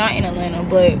Atlanta. Well, not in Atlanta,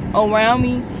 but around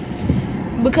me.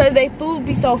 Because they food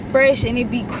be so fresh and it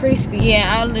be crispy.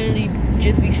 Yeah, I literally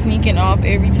just be sneaking off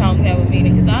every time we have a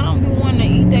meeting because I don't be wanting to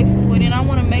eat their food, and I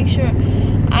want to make sure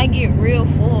I get real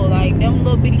full. Like, them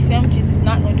little bitty sandwiches is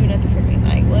not gonna do nothing for me.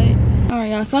 Like, what?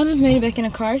 Alright, y'all, so I just made it back in the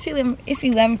car. It's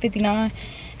 11:59.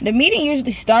 The meeting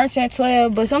usually starts at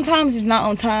 12, but sometimes it's not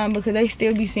on time because they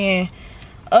still be seeing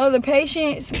other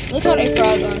patients. Look how they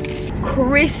fries are.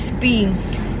 Crispy.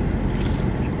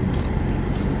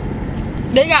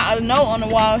 They got a note on the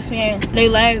wall saying they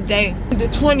last day, the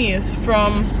 20th,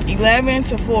 from 11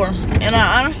 to 4. And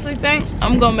I honestly think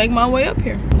I'm gonna make my way up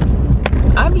here.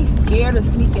 I be scared of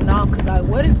sneaking off because like,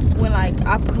 what if when like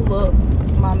I pull up,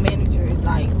 my manager is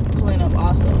like pulling up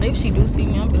also. If she do see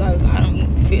me, I'll be like, I don't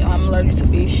eat fish. I'm allergic to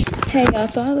fish. Hey y'all,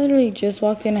 so I literally just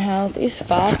walked in the house. It's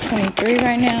 5:23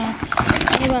 right now.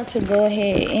 I'm about to go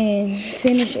ahead and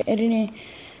finish editing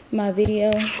my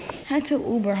video. I had to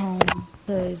Uber home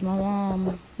because my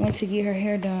mom went to get her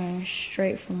hair done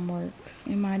straight from work.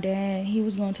 And my dad, he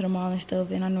was going to the mall and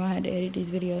stuff, and I know I had to edit this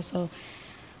video, so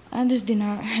I just did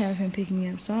not have him pick me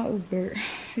up, so I Ubered.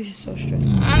 It's just so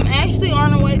stressful. I'm actually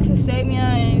on the way to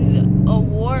Savian's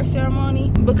award ceremony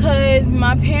because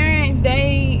my parents,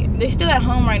 they still at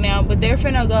home right now, but they're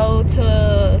finna go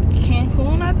to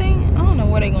Cancun, I think. I don't know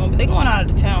where they going, but they're going out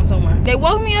of the town somewhere. They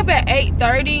woke me up at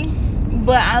 8:30,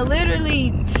 but I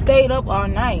literally stayed up all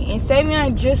night. And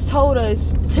Savian just told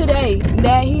us today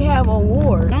that he have a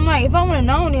award. I'm like, if I would have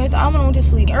known this, I would have went to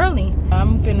sleep early.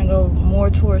 I'm finna go more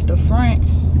towards the front.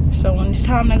 So when it's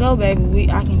time to go,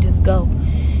 baby, I can just go.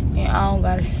 And I don't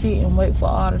gotta sit and wait for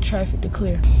all the traffic to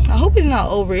clear. I hope it's not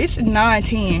over. It's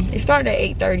 9:10. It started at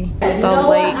 8:30. So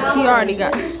late. He already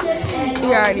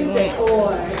went.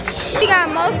 He got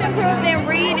most improved in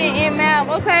reading and math.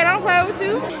 Okay, don't play with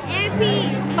you. And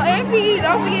PE. Oh, and PE.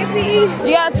 Don't forget PE.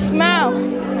 You got to smile.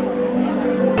 He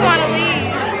wanna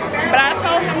leave. But I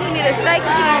told him he need to stay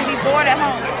because he's gonna be bored at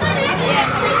home.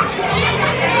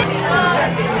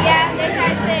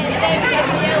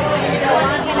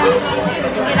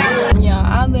 Yeah,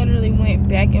 I literally went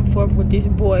back and forth with this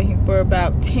boy for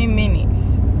about 10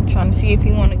 minutes trying to see if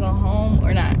he wanted to go home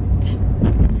or not,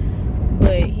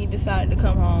 but he decided to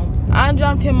come home. I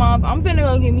dropped him off. I'm finna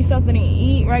go get me something to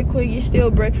eat right quick. It's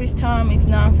still breakfast time. It's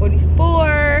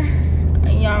 9:44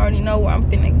 and y'all already know where I'm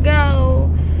finna go.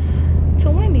 To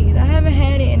Wendy's. I haven't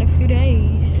had it in a few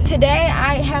days. Today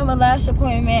I have a lash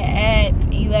appointment at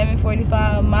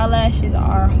 11:45. My lashes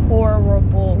are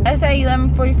horrible. That's at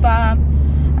 11:45.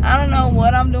 I don't know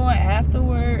what I'm doing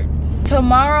afterwards.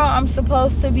 Tomorrow I'm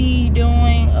supposed to be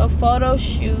doing a photo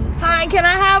shoot. Hi, can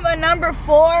I have a number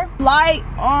 4 light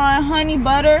on honey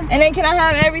butter? And then can I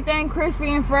have everything crispy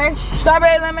and fresh?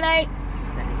 Strawberry lemonade?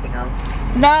 Anything else?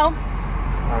 No.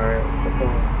 Alright.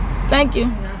 Thank you.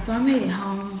 Yeah, so I made it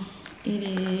home. It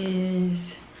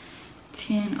is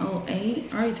 10:08.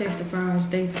 I already tasted the fries.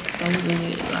 They so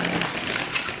good. Like,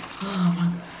 oh my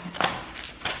god,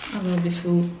 I love this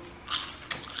food.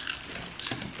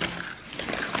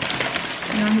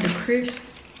 Y'all hear the crisp?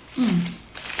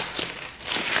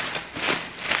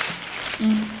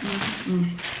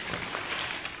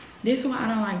 This is why I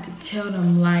don't like to tell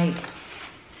them, like,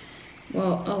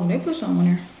 well, oh, they put some on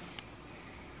there.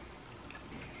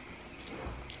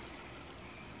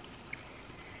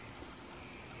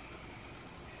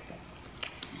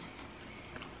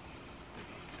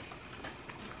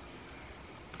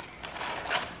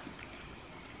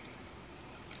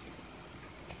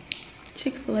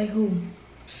 Chick-fil-A who?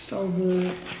 So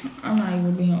good. I'm not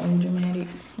even being over dramatic.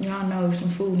 Y'all know if some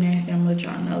food nasty, I'm gonna let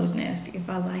y'all know it's nasty. If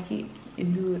I like it, it's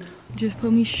good. Just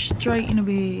put me straight in the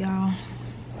bed, y'all.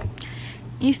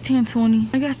 It's 10:20.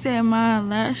 Like I said, my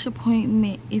lash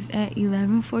appointment is at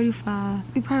 11:45.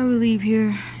 We probably leave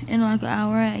here in like an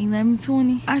hour at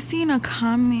 11:20. I seen a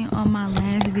comment on my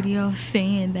last video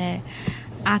saying that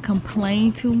I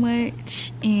complain too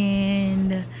much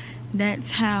and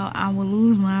that's how I will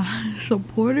lose my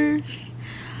supporters.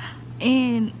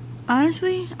 And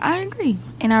honestly, I agree.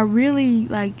 And I really,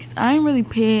 like, I ain't really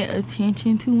paying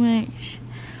attention too much,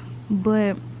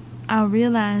 but I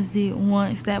realized it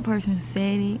once that person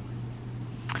said it.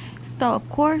 So of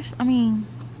course, I mean,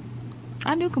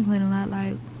 I do complain a lot.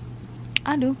 Like,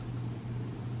 I do.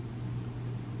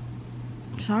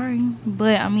 Sorry,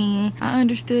 but I mean, I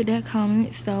understood that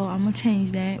comment, so I'm gonna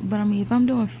change that. But I mean, if I'm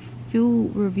doing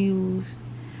food reviews,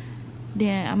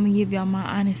 then I'm gonna give y'all my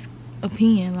honest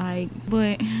opinion. Like,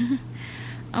 but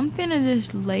I'm finna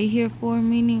just lay here for a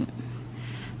minute.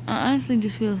 I honestly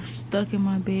just feel stuck in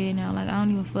my bed now. Like, I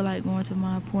don't even feel like going to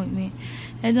my appointment.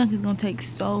 That junk is gonna take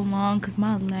so long because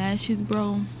my lashes,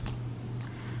 bro,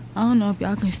 I don't know if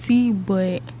y'all can see,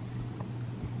 but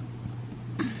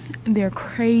they're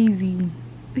crazy.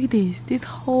 Look at this. This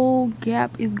whole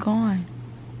gap is gone.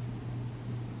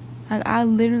 Like, I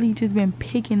literally just been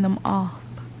picking them off.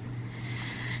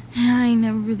 And I ain't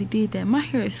never really did that. My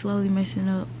hair is slowly messing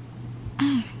up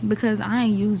because I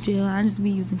ain't use gel. I just be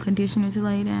using conditioner to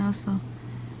lay down, so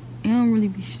it don't really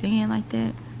be staying like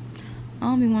that. I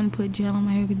don't be wanting to put gel on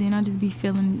my hair because then I just be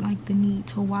feeling like the need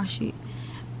to wash it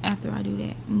after I do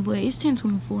that. But it's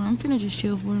 10:24. I'm finna just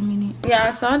chill for a minute.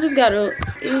 Yeah, so I just got up.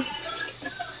 It's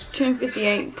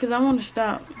 10:58 because I want to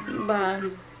stop by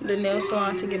the nail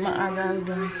salon to get my eyebrows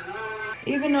done.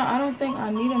 Even though I don't think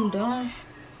I need them done.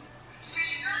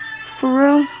 For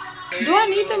real? Do I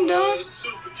need them done?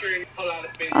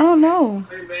 I don't know.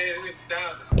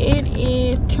 It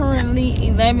is currently literally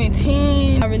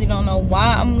 11:10. I really don't know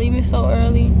why I'm leaving so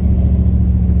early.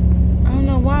 I don't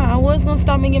know why. I was gonna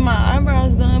stop and get my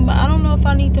eyebrows done, but I don't know if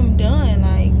I need them done.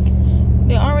 Like,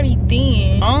 they're already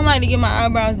thin. I don't like to get my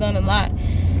eyebrows done a lot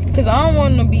because I don't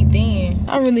want them to be thin.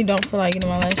 I really don't feel like getting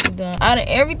my lashes done. Out of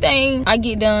everything I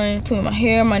get done, between my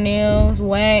hair, my nails,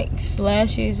 wax,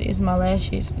 lashes, is my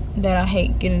lashes that I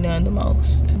hate getting done the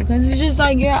most. Because it's just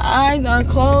like your eyes are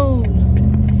closed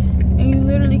and you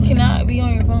literally cannot be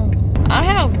on your phone. I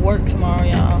have work tomorrow,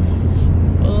 y'all.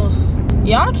 Ugh.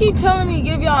 Y'all keep telling me to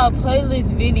give y'all a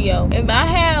playlist video. If I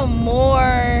have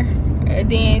more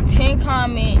than 10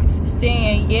 comments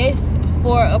saying yes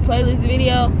for a playlist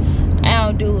video,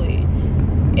 I'll do it.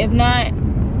 If not,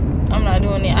 I'm not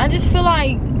doing it. I just feel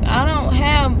like I don't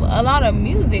have a lot of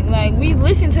music. Like, we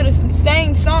listen to the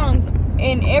same songs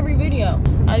in every video.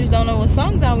 I just don't know what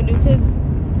songs I would do because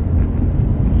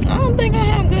I don't think I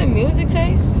have good music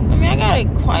taste. I mean,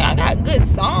 I got good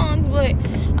songs, but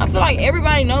I feel like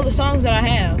everybody knows the songs that I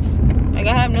have. Like,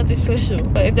 I have nothing special.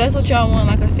 But if that's what y'all want,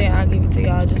 like I said, I'll give it to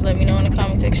y'all. Just let me know in the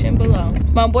comment section below.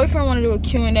 My boyfriend want to do a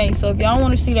Q&A, so if y'all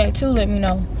want to see that too, let me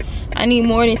know. I need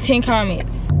more than 10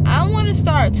 comments. I want to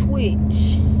start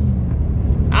Twitch.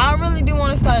 I really do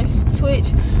want to start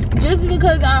Twitch just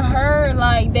because I heard,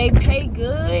 like, they pay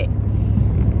good.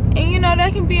 And, you know,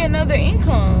 that can be another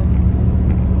income.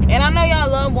 And I know y'all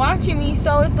love watching me,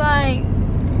 so it's like,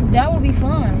 that would be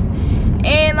fun.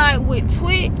 And, like, with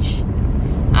Twitch,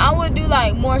 I would do,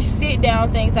 like, more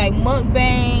sit-down things, like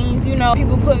mukbangs, you know,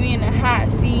 people put me in a hot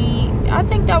seat. I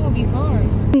think that would be fun. I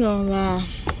ain't gonna lie.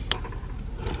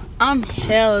 I'm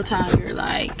hella tired.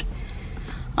 Like,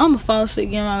 I'm gonna fall asleep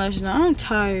getting my lashes done. I'm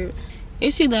tired.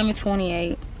 It's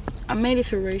 11:28. I made it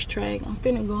to racetrack. I'm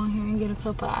finna go in here and get a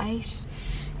cup of ice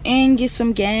and get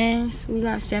some gas. We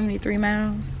got 73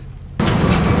 miles.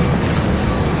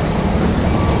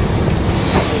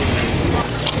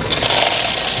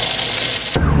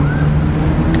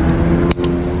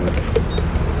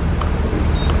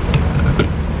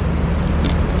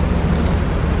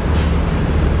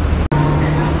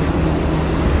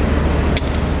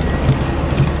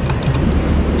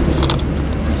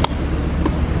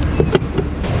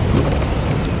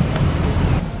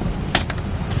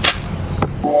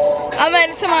 I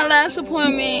made it to my last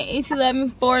appointment. It's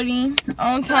 11:40.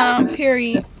 On time,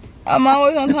 period. I'm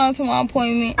always on time to my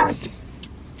appointments.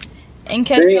 And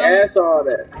catch up. Ask all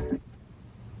that.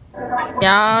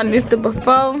 Y'all, this the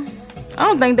before. I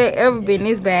don't think they ever been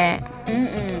this bad.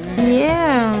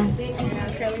 Yeah.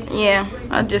 Yeah,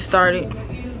 I just started.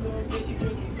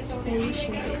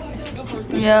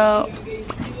 Yo.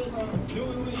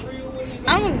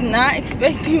 I was not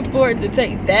expecting for it to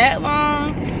take that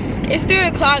long. It's 3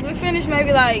 o'clock. We finished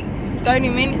maybe like 30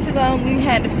 minutes ago. We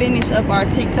had to finish up our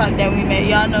TikTok that we made.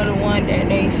 Y'all know the one that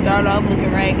they start off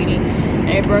looking raggedy and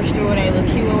they brush through and they look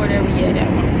cute or whatever. Yeah,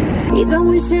 that one. Even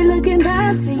when shit looking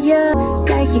bad for you,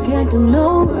 like you can't do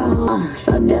no wrong.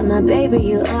 Fuck that, my baby,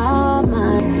 you are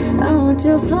mine. I want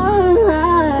you for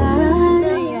life.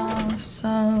 Hey y'all,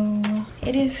 so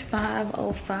it is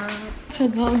 5:05 to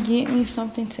go get me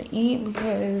something to eat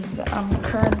because I'm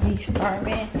currently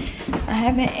starving. I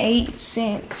haven't ate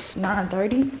since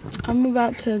 9:30. I'm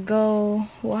about to go.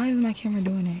 Why is my camera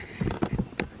doing that?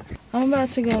 I'm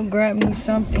about to go grab me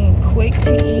something quick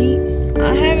to eat.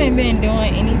 I haven't been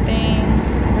doing anything,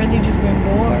 really just been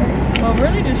bored. Well,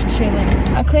 really just chilling.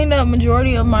 I cleaned up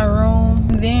majority of my room.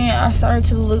 Then I started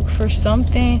to look for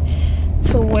something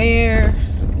to wear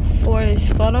for this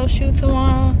photo shoot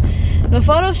tomorrow. The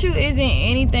photo shoot isn't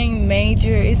anything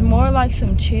major. It's more like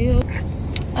some chill.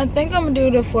 I think I'm gonna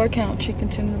do the 4-count chicken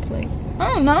tender plate.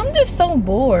 I don't know, I'm just so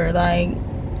bored. Like,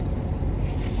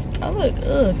 I look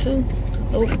too.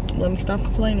 Oh, let me stop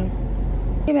complaining.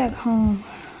 Get back home.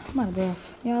 I'm out of breath.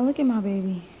 Y'all, look at my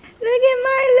baby. Look at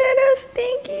my little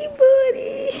stinky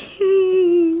booty.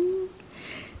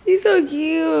 He's so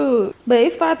cute. But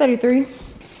it's 5:33.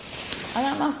 I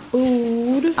got my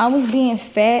food. I was being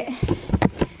fat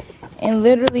and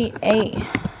literally ate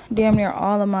damn near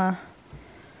all of my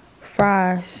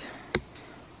fries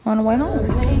on the way home.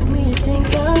 Make me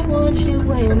think I want you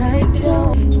when I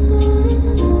don't.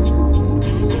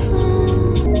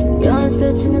 You're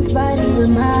such an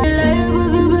inspiring mind. Like a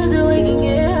broken person waking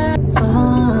it up.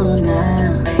 Oh,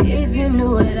 now. If you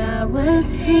knew what I was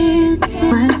here to.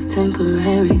 It's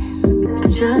temporary.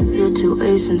 Your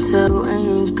situation too,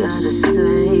 ain't gotta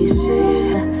say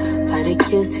shit. Might have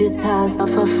kissed your ties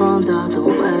off our phones all the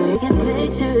way. Get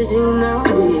pictures, you know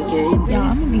we can't. Y'all,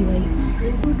 I'm gonna be late.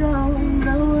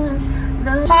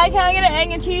 Hi, can I get an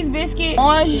egg and cheese biscuit,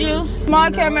 orange juice,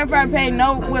 small caramel frappe,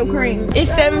 no whipped cream?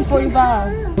 It's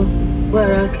 7:45. what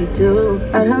I could do.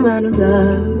 Right amount of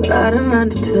love, right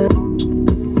amount of trust.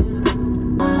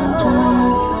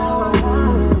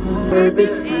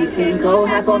 Purpose, you can go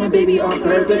half on a baby on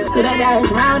purpose. Put that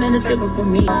last round in the circle for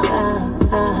me.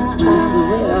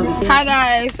 Hi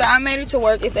guys, so I made it to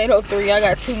work. It's 8:03. I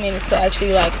got 2 minutes to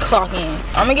actually like clock in.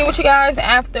 I'm gonna get with you guys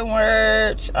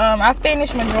afterwards. I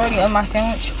finished majority of my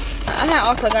sandwich. I had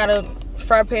also got a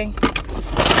frappe, and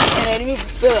I didn't even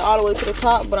fill it all the way to the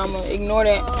top, but I'm gonna ignore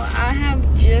that. I have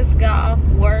just got off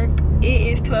work. It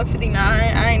is 12:59.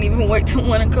 I ain't even wait till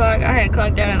 1 o'clock. I had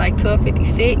clocked out at like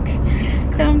 12:56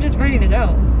 because I'm just ready to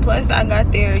go. Plus I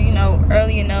got there, you know,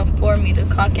 early enough for me to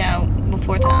clock out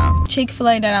before time.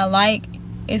 Chick-fil-A that I like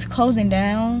is closing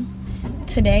down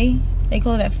today. They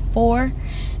close at 4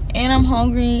 and I'm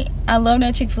hungry. I love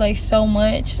that Chick-fil-A so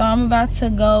much, so I'm about to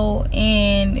go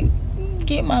and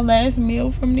get my last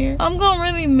meal from there. I'm gonna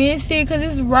really miss it because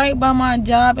it's right by my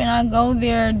job, and I go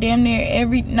there damn near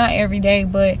not every day,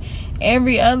 but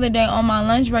every other day on my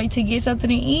lunch break to get something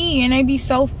to eat, and they be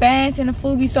so fast and the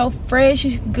food be so fresh,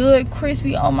 it's good,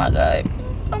 crispy. Oh my god,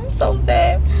 I'm so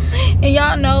sad. And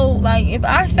y'all know, like, if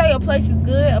I say a place is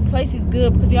good, a place is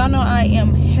good, because y'all know I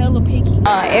am hella picky.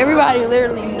 Everybody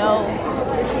literally know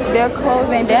they're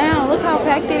closing down. Look how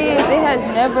packed it is. It has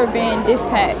never been this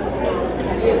packed.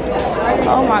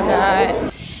 Oh my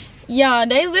god. Y'all,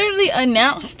 they literally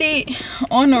announced it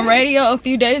on the radio a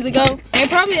few days ago. They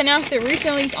probably announced it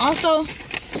recently also. And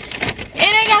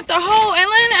they got the whole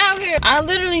Atlanta out here. I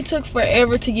literally took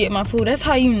forever to get my food. That's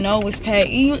how you know it's packed.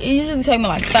 It usually take me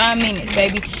like 5 minutes,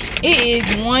 baby. It is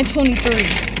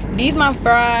 1:23. These my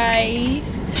fries,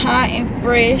 hot and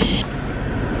fresh.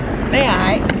 They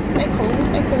alright. They cool.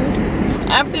 They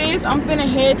cool. After this, I'm finna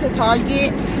head to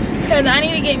Target because I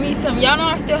need to get me some. Y'all know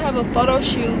I still have a photo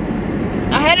shoot.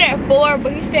 I had it at 4,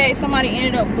 but he said somebody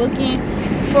ended up booking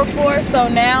for 4, so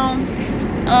now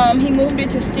he moved it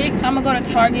to 6. I'm gonna go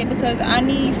to Target because I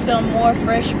need some more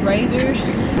fresh razors.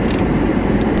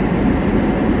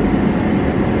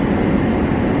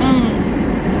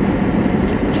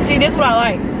 See, this is what I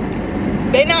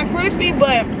like. They not crispy,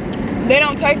 but they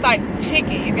don't taste like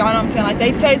chicken, if y'all know what I'm saying. Like,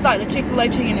 they taste like the Chick-fil-A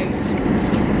chicken nuggets.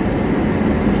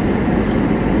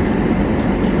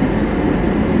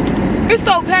 It's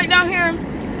so packed out here.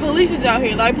 Police is out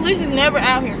here. Like, police is never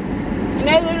out here. And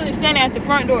they literally standing at the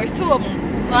front door. It's 2 of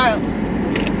them. Like,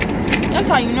 that's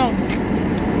how you know.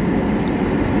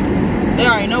 They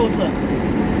already know what's up.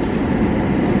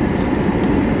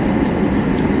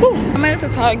 Whew. I made it to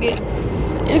Target.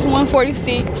 It's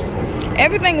 1:46.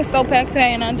 Everything is so packed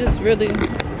today, and I just really,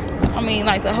 I mean,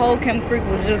 like, the whole Camp Creek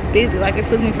was just busy. Like, it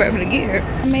took me forever to get here.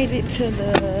 I made it to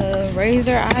the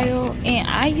razor aisle, and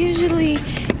I usually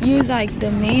use like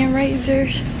the men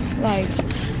razors. Like,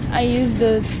 I use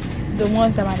the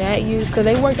ones that my dad used because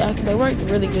they worked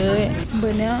really good.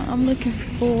 But now I'm looking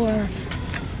for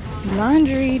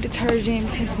laundry detergent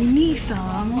because we need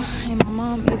some, and my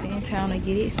mom is in town to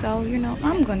get it, so you know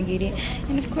I'm gonna get it.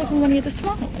 And of course I'm gonna get the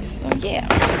small one, so yeah.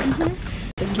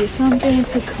 To get something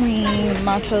to clean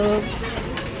my tub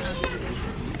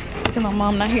because my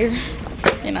mom not here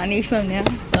and I need some now.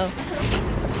 So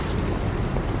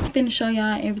I'm gonna show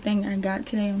y'all everything I got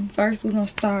today. First we're gonna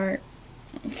start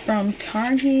from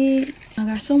Target. I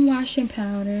got some washing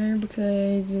powder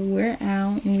because we're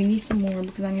out and we need some more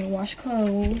because I need to wash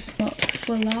clothes.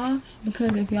 Floss,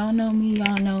 because if y'all know me,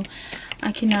 y'all know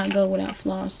I cannot go without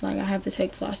floss. Like, I have to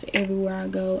take floss everywhere I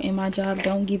go, and my job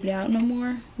don't give it out no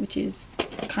more, which is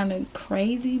kind of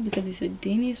crazy because it's a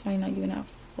dentist. Why you not giving out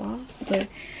floss? But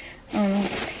I don't know.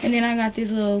 And then I got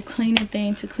this little cleaner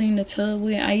thing to clean the tub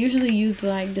with. I usually use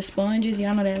like the sponges.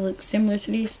 Y'all know that look similar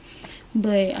to this,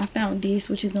 but I found this,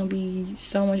 which is gonna be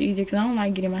so much easier because I don't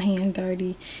like getting my hands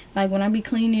dirty. Like, when I be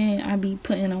cleaning, I be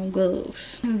putting on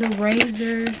gloves. The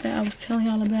razors that I was telling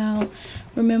y'all about,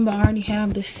 remember I already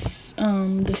have this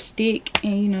the stick,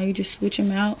 and you know, you just switch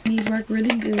them out. These work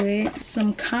really good.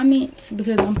 Some comments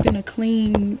because I'm gonna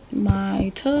clean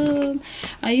my tub.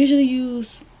 I usually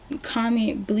use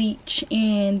comment bleach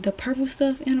and the purple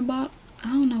stuff in a bottle. I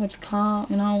don't know what it's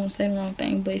called, and I don't want to say the wrong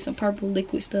thing, but it's some purple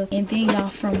liquid stuff. And then y'all,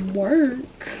 from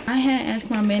work, I had asked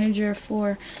my manager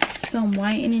for some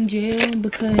whitening gel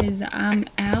because I'm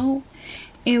out,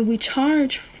 and we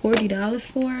charge $40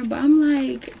 for it. But I'm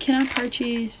like, can I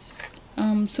purchase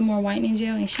some more whitening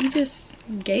gel? And she just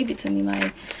gave it to me.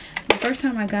 Like, the first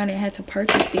time I got it, I had to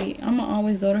purchase it. I'm gonna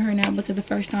always go to her now because the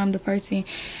first time the person,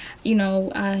 you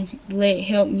know, I let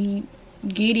help me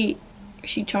get it,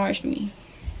 she charged me.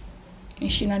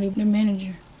 And she's not even the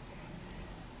manager.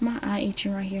 My eye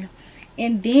itching right here.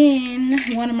 And then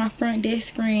one of my front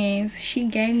desk friends, she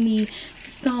gave me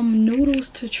some noodles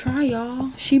to try,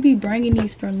 y'all. She be bringing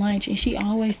these for lunch and she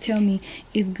always tell me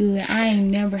it's good. I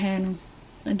ain't never had them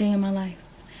a day in my life.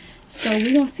 So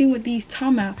we gonna see what these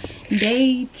talking about.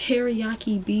 They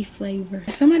teriyaki beef flavor.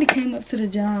 Somebody came up to the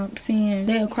job saying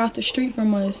they across the street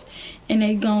from us and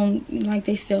they gon' like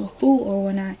they sell food or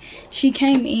whatnot. She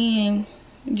came in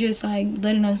just like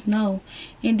letting us know,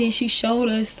 and then she showed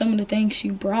us some of the things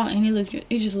she brought, and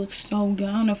it just looks so good.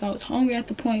 I don't know if I was hungry at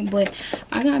the point, but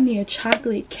I got me a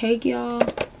chocolate cake, y'all.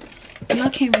 Y'all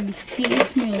can't really see it.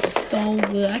 Smells so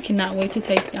good. I cannot wait to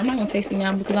taste it. I'm not gonna taste it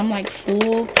now because I'm like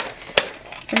full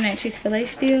from that Chick-fil-A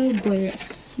still, but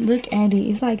look at it.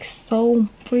 It's like so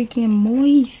freaking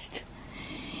moist.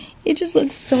 It just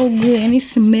looks so good, and it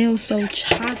smells so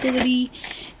chocolatey.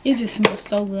 It just smells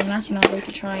so good, and I cannot wait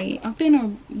to try it. I'm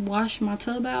finna wash my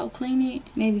tub out, clean it,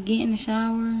 maybe get in the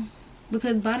shower,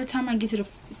 because by the time I get to the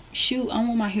shoot, I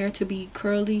want my hair to be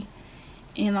curly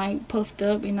and like puffed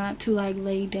up and not too like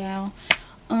laid down.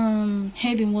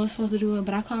 Heaven was supposed to do it,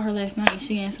 but I called her last night and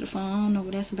she answered the phone. I don't know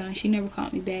what that's about. She never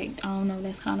called me back. I don't know.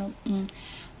 That's kind of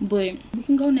but we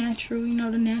can go natural. You know,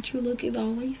 the natural look is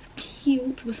always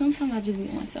cute, but sometimes I just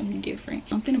want something different.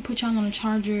 I'm finna put y'all on a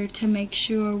charger to make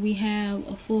sure we have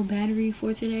a full battery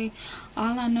for today.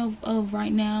 All I know of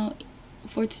right now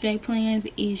for today plans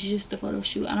is just the photo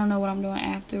shoot. I don't know what I'm doing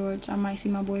afterwards. I might see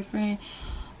my boyfriend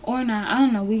or not. I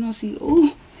don't know. We gonna see.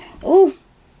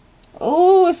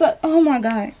 Oh, it's like, oh my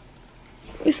god,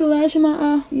 it's a lash in my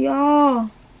eye, y'all.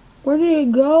 Where did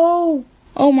it go?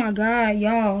 Oh my god,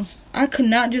 y'all, I could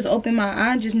not just open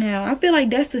my eye just now. I feel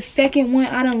like that's the second one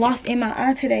I done lost in my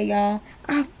eye today, y'all.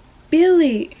 I feel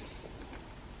it.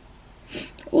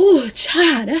 Oh,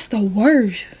 child, that's the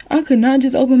worst. I could not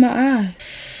just open my eye.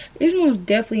 It's most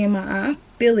definitely in my eye. I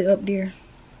feel it up there.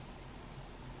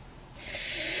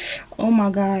 Oh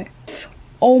my god.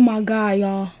 Oh my god,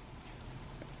 y'all.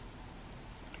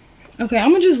 Okay,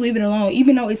 I'm gonna just leave it alone,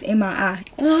 even though it's in my eye.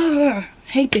 Ugh,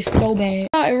 hate this so bad.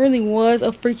 It really was a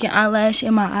freaking eyelash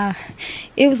in my eye.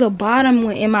 It was a bottom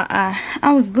one in my eye.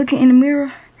 I was looking in the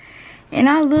mirror, and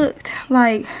I looked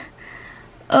like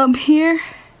up here,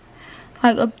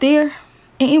 like up there,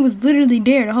 and it was literally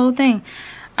there, the whole thing.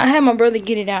 I had my brother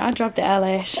get it out. I dropped the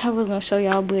eyelash. I was gonna show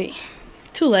y'all, but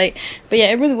too late. But yeah,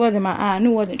 it really was in my eye. I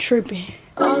knew it wasn't tripping.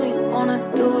 All you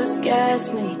wanna do is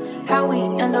gas me. How we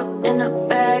end up in the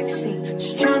backseat,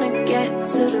 just trying to get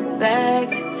to the bag.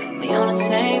 We on the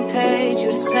same page,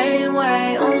 you the same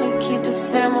way. Only keep the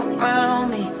fam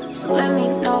around me, so let me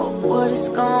know what it's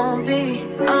gonna be.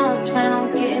 I don't plan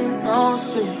on getting no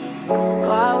sleep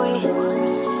while we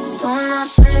doing our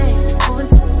thing, moving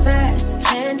too fast.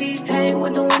 Candy paint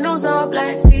with the windows all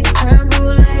black, seats creme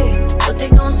brulee. What they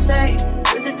gon' say?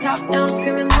 With the top down,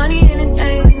 screaming money,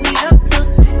 anything. We up till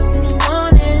 6 in the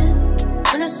morning.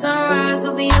 When the sunrise,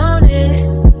 we'll be on it.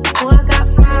 Oh, I got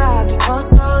 5, you know,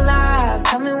 so live.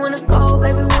 Tell me when to go,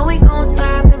 baby, when we gon'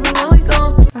 slide, baby, when we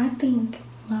gon'. I think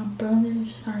my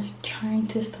brothers are trying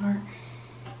to start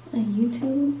a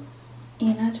YouTube,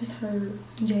 and I just heard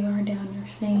JR down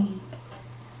there saying,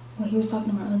 well, he was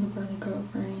talking to my other brother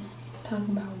girlfriend, talking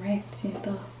about rats and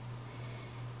stuff.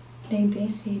 They been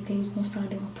said they was gonna start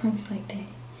doing pranks like that.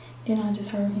 Then I just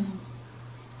heard him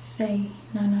say,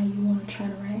 nah, you wanna try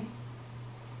the rat?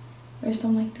 Or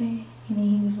something like that. And then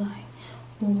he was like,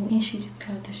 ooh, and she just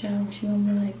got out the shower. She gonna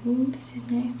be like, ooh, this is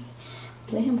nasty.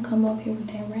 Let him come up here with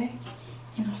that rack,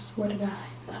 and I swear to God,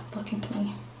 stop fucking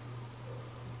playing.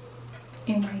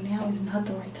 And right now is not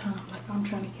the right time. Like, I'm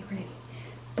trying to get ready.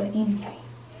 But anyway,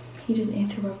 he just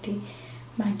interrupted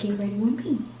my get ready with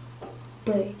me.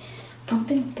 But I'm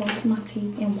finna brush my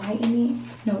teeth and whiten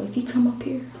it. No, if he come up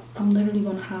here, I'm literally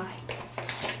gonna hide.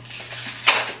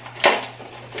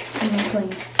 I'm not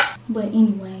playing. But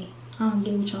anyway, I don't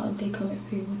get with y'all if they come up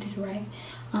here with this rack.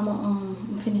 I'm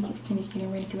finna get finished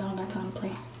getting ready because I don't got time to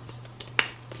play.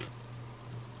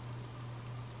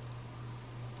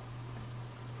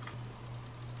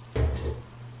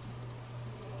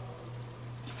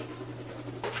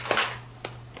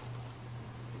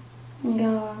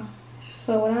 Y'all,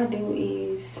 so what I do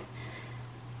is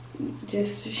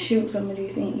just shoot some of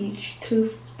these in each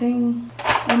tooth thing.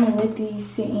 I'm gonna let these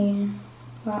sit in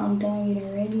while I'm done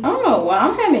getting ready. I don't know why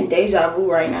I'm having deja vu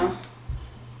right now.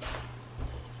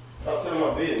 I'll tell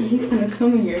my business. He's gonna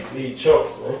come in here. Need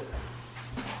chunks, man.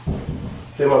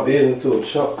 Tell my business to a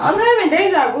chunk. I'm having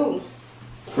deja vu.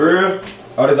 For real?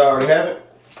 Oh, this already happened?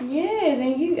 Yeah,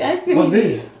 then you actually. What's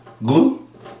this? Glue?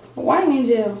 Whitening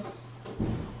gel.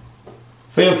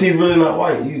 So your teeth really not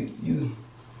white. You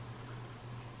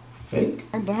Fake?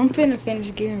 But I'm finna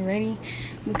finish getting ready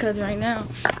because right now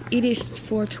it is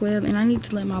 4:12 and I need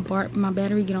to let my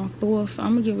battery get on full. So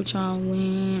I'm gonna get with y'all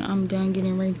when I'm done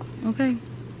getting ready. Okay?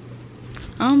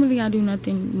 I don't really gotta do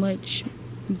nothing much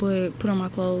but put on my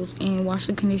clothes and wash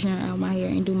the conditioner out of my hair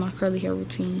and do my curly hair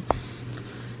routine.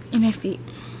 And that's it.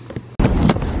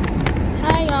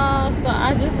 Hi y'all, so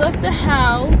I just left the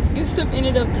house. Yusuf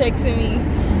ended up texting me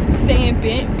saying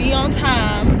be on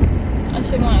time. I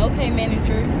should be like, okay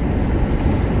manager.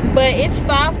 But it's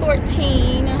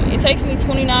 5:14. It takes me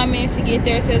 29 minutes to get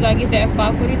there. It says I get there at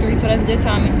 5:43, so that's good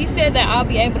timing. He said that I'll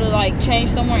be able to like change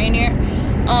somewhere in there.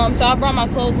 So I brought my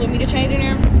clothes with me to change in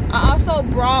there. I also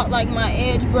brought like my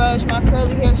edge brush, my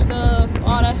curly hair stuff,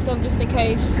 all that stuff just in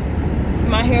case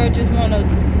my hair just want to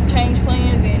change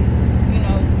plans and, you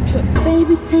know.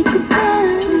 Baby, take a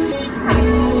bath.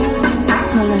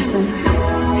 Now listen.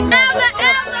 Ella!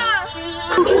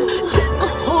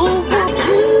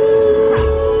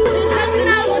 There's something I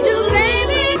will do,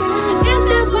 baby. If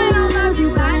this way don't love you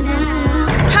by now.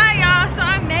 Hi y'all, so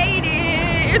I made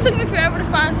it. It took me forever to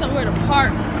find somewhere to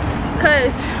park.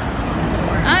 Cause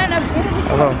I ain't never been.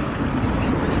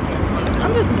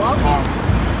 I'm just walking.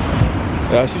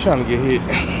 Yeah, she's trying to get hit. I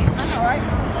know, right?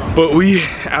 But we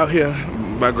out here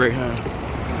by Greyhound.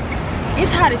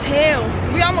 It's hot as hell.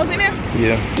 We almost in there?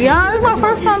 Yeah. Yeah, it's my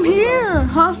first time here.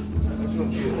 Huh?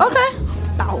 Okay.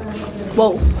 Oh.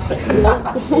 Whoa.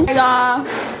 Hey y'all.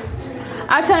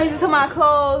 I changed into my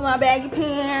clothes, my baggy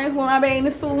pants, with my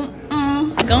bathing suit.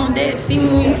 Going dead. See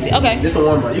me. Okay. This a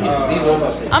warm up. You can just these warm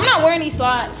up. I'm not wearing these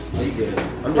slides. Oh, you good.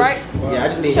 I'm just, right? Yeah, I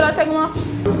just need. Should I take them off? Let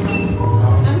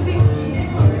me see.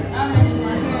 I'll mention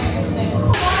my hair and everything.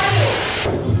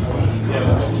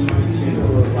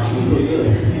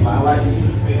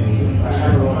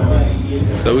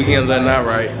 The weekend's are not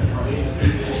right.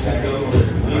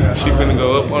 She finna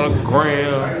go up on the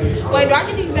ground. Wait, do I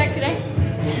get these back today?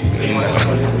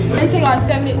 It take like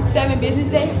seven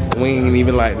business days. We ain't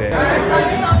even like that.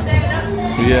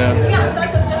 Yeah.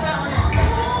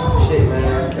 Shit,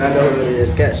 man. I know what it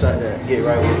is. Scat shot that. Get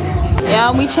right with it.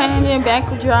 Yeah, we changing back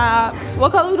drops.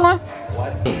 What color we doing?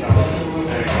 White.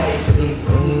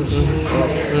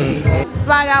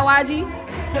 Fly guy YG.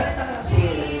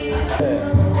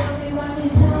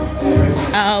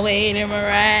 I'll wait in my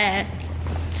ride.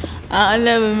 I'll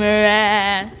love in my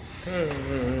ride.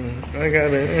 I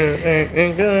got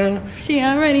it. She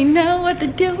already know what the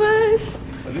deal was.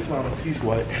 At least my teeth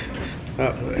white.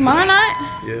 Mine not?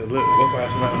 Yeah, look how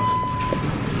it smells.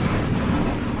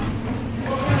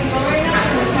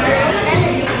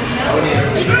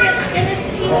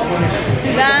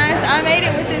 Guys, I made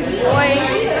it with this boy.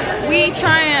 We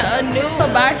trying a new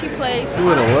hibachi place. You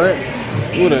with a what?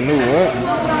 You with a new what?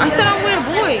 I said I'm with a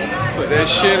boy. Put that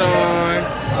shit on.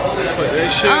 Put that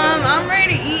shit on. I'm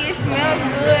ready to eat. It smells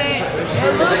good.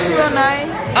 It looks real nice.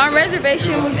 Our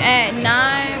reservation was at 9.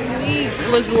 We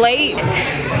was late.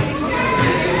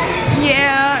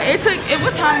 Yeah,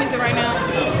 what time is it right now? I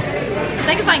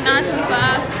think it's like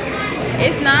 9:25.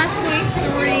 It's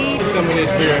 9:23. Some of this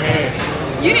for your hand.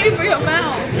 You need it for your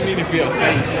mouth. You need it for your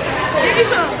face. Give me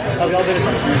some. Have y'all been in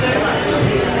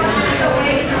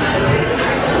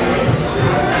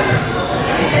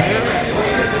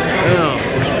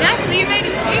Exactly, you made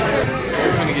it paper.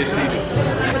 We're gonna get seated.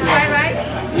 Fried rice?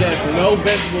 Yes, no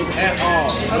vegetables at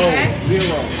all. Okay. No,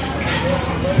 zero.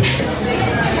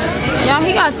 Yeah,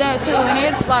 he got that too, and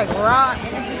it's like raw,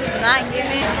 and it's just not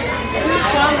giving.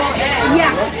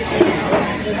 Yeah.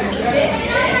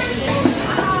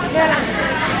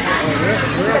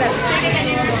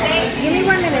 Give me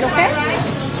 1 minute, okay?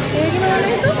 Can you give me 1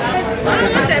 minute too? I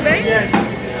don't want that, baby.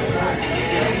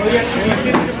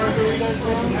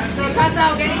 So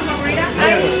pasta okay, margarita?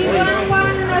 I want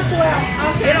one as well.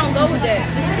 Okay. They don't go with that.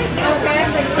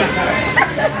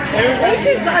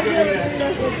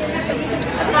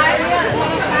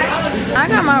 I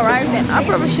got my rice and I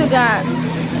probably should got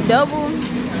double.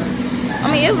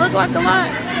 I mean, it looked like a lot,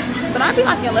 but I be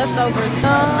liking leftovers.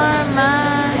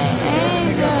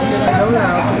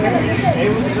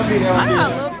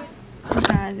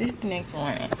 Guys, it's the next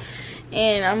morning,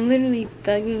 and I'm literally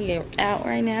thugging it out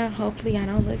right now. Hopefully, I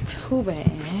don't look too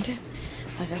bad.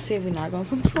 Like I said, we're not gonna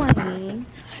complain.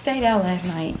 I stayed out last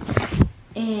night,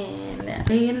 and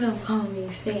they ended up calling me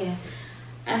saying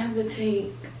I have to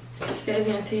take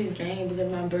 7 to his game because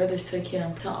my brothers took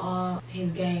him to all his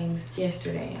games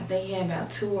yesterday. I think he had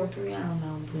about 2 or 3, I don't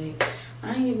know, but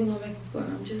I ain't even gonna make a point.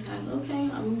 I'm just like, okay,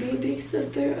 I'm gonna be a big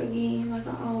sister again like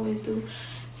I always do,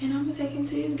 and I'm gonna take him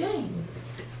to his game.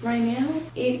 Right now,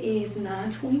 it is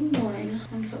 9:21.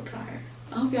 I'm so tired.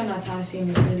 I hope y'all not tired of seeing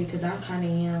this hoodie because I kind of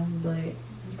am, but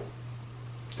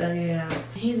studied it out.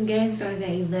 His game starts at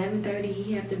 11:30.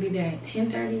 He have to be there at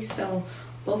 10:30. So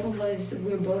both of us,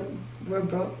 we're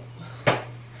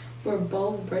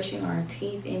both brushing our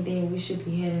teeth, and then we should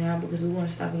be heading out because we want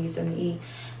to stop and get something to eat.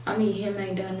 I mean, him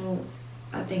McDonald's.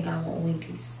 I think I want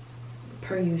Wendy's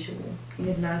per usual. And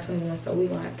it's 9:21, so we're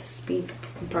gonna have to speed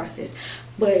the process.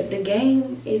 But the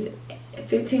game is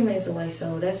 15 minutes away,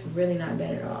 so that's really not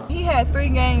bad at all. He had 3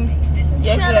 games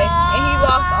yesterday, and he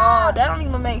lost all. That don't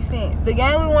even make sense. The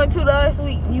game we went to last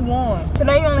week, you won.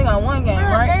 Today you only got 1 game,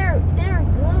 right? They're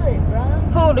good, bro.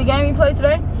 Who, the game you played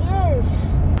today? Yes.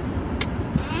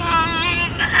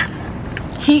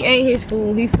 He ate his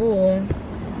food, he full. And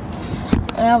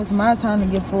that was my time to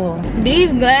get full.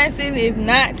 These glasses is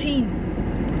not tea.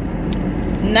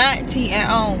 Not tea at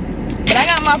all. But I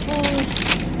got my food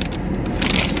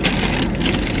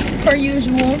per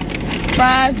usual.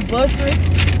 Fries, butter.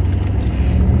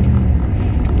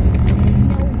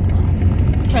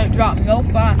 Can't drop no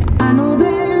fire. I know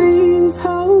there is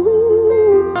hope.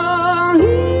 Oh,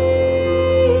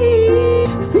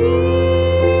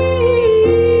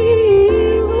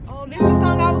 this is the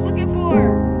song I was looking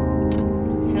for.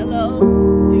 Hello,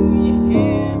 do you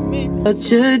hear me?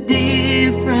 Such a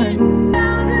difference.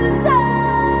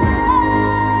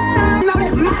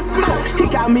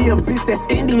 Me a bitch that's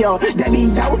Indian, that be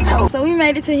yo. So we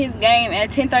made it to his game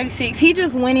at 10:36. He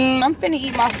just went in. I'm finna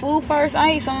eat my food first. I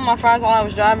ate some of my fries while I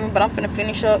was driving, but I'm finna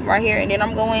finish up right here and then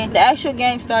I'm going. The actual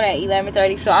game started at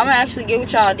 11:30, so I'm gonna actually get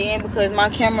with y'all then because my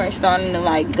camera is starting to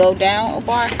like go down a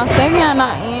bar. Savion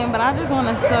not in, but I just want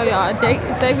to show y'all.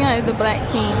 Savion is the black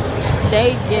team.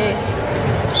 They guessed.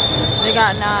 They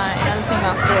got 9. Another team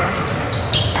got 4.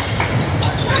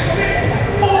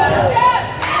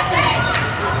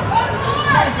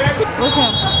 Look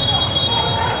him.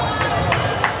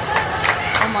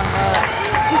 Oh my god.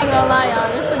 I ain't gonna lie, y'all.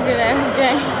 This is a good ass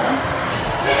game.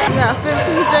 We got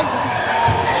 15 seconds.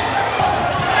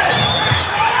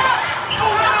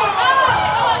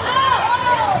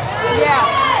 Yeah.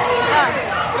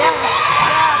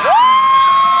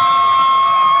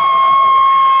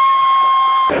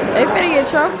 They finna get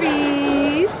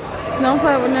trophies. Don't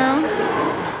play with them.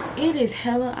 It is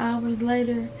hella hours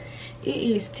later. It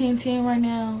is 10:10 right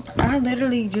now. I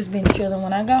literally just been chilling.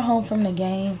 When I got home from the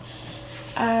game,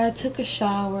 I took a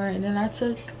shower and then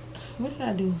what did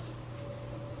I do?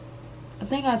 I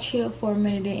think I chilled for a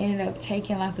minute and ended up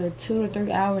taking like a 2 to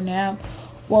 3 hour nap.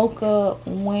 Woke up,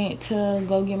 went to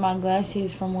go get my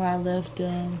glasses from where I left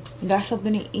them, got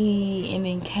something to eat, and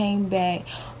then came back.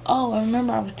 Oh, I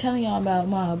remember I was telling y'all about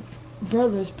my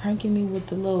brothers pranking me with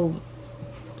the little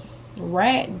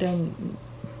rat,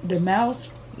 the mouse,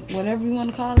 whatever you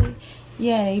want to call it.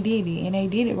 Yeah, they did it, and they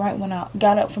did it right when I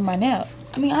got up from my nap.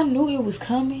 I mean, I knew it was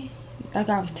coming, like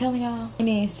I was telling y'all. And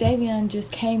then Savion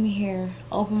just came in here,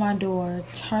 opened my door,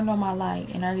 turned on my light,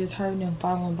 and I just heard them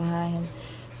following behind him.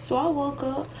 So I woke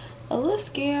up a little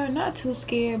scared, not too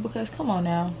scared, because come on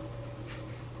now,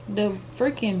 the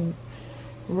freaking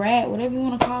rat, whatever you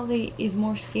want to call it, is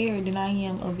more scared than I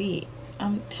am of it.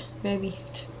 Baby.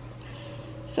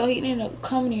 So he ended up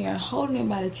coming here, holding it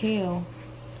by the tail.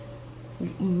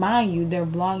 Mind you, they're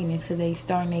vlogging this because they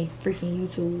starting a freaking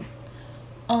YouTube.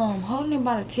 Holding it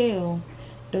by the tail,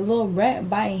 the little rat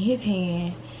biting his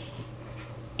hand,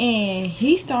 and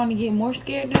he's starting to get more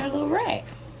scared than the little rat.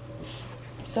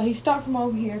 So he start from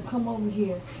over here, come over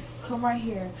here, come right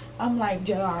here. I'm like,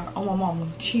 JR, on my mama,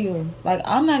 chill. Like,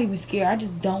 I'm not even scared. I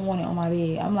just don't want it on my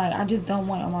bed. I'm like, I just don't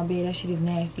want it on my bed. That shit is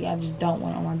nasty. I just don't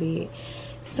want it on my bed.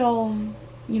 So,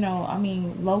 you know, I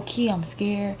mean, low key, I'm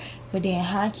scared, but then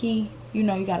high key, you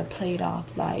know, you gotta play it off,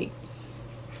 like,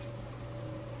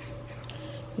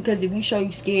 because if you show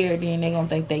you scared, then they gonna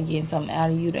think they getting something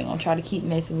out of you. They gonna try to keep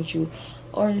messing with you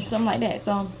or something like that.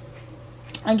 So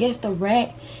I guess the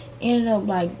rat ended up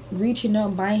like reaching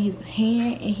up, biting his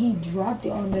hand, and he dropped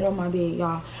it on the middle of my bed,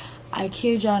 y'all. I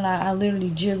kid y'all not, I literally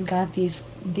just got this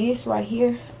right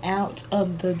here out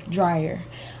of the dryer.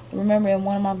 Remember in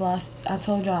one of my vlogs, I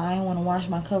told y'all I didn't want to wash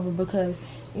my cover because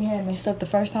it had messed up the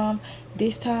first time.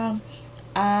 This time,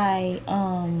 I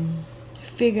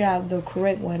figured out the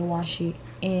correct way to wash it,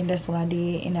 and that's what I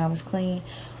did, and I was clean.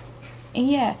 And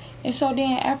yeah, and so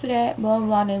then after that, blah blah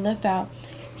blah, they left out.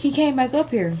 He came back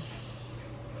up here,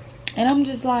 and I'm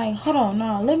just like, hold on,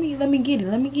 no, let me get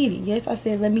it. Yes, I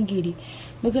said let me get it,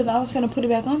 because I was gonna put it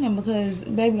back on him, because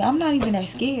baby, I'm not even that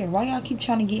scared. Why y'all keep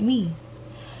trying to get me?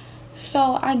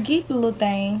 So I get the little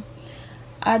thing,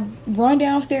 I run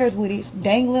downstairs with it,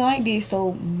 dangling like this,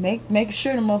 so make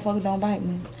sure the motherfucker don't bite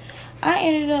me. I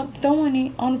ended up throwing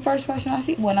it on the first person I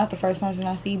see. Well, not the first person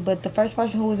I see, but the first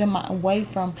person who was in my way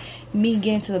from me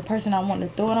getting to the person I wanted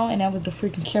to throw it on, and that was the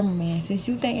freaking cameraman. Since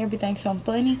you think everything's so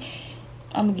funny,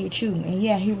 I'm gonna get you. And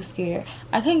yeah, he was scared.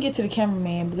 I couldn't get to the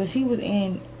cameraman because he was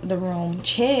in the room.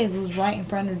 Chaz was right in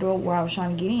front of the door where I was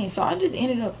trying to get in. So I just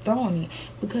ended up throwing it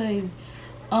because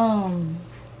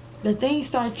the thing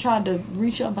started trying to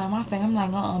reach up by my finger. I'm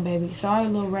like, baby. Sorry,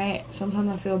 little rat. Sometimes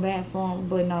I feel bad for him,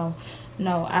 but no,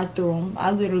 I threw him.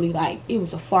 I literally, like, it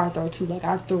was a far throw too. Like,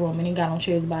 I threw him and it got on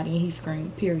Chaz's body and he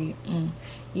screamed, period.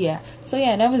 Yeah. So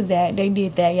yeah, that was that. They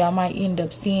did that. Y'all might end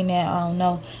up seeing that. I don't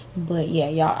know. But yeah,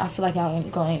 y'all, I feel like y'all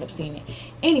gonna end up seeing it.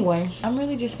 Anyway, I'm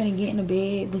really just finna get in the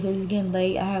bed because it's getting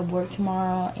late. I have work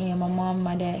tomorrow and my mom and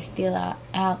my dad still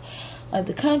out of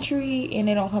the country and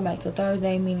they don't come back till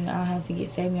Thursday, meaning I'll have to get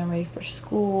Savion ready for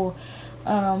school.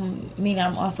 Meaning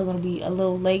I'm also gonna be a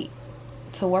little late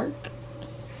to work.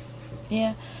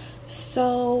 Yeah.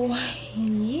 So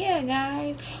yeah,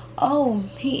 guys. Oh,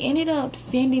 he ended up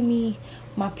sending me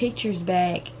my pictures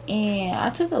back and I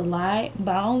took a lot,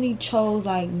 but I only chose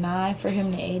like 9 for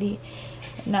him to edit.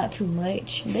 Not too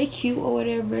much. They cute or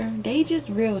whatever. They just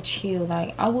real chill.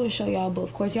 Like, I would show y'all, but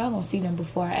of course y'all gonna see them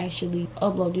before I actually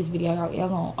upload this video. Y'all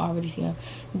gonna already see them.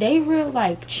 They real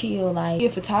like chill. Like,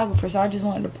 he's a photographer, so I just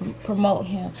wanted to promote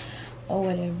him or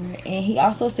whatever. And he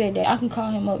also said that I can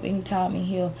call him up anytime and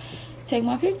he'll take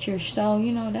my pictures. So,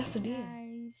 you know, that's the deal.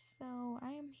 Guys, so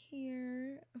I am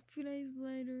here a few days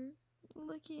later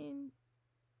looking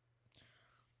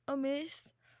a mess,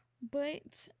 but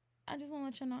I just want to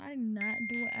let y'all know I did not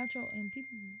do an outro, and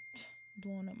people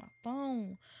blowing up my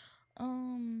phone.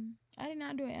 I did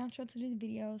not do an outro to this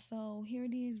video, so here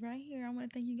it is right here. I want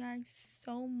to thank you guys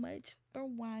so much for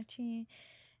watching.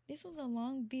 This was a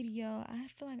long video. I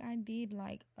feel like I did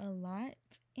like a lot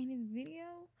in this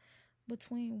video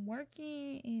between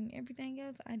working and everything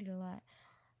else. I did a lot.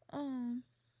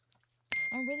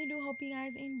 I really do hope you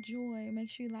guys enjoy. Make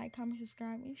sure you like, comment,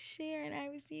 subscribe, and share. And I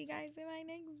will see you guys in my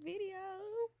next video.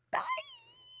 Bye.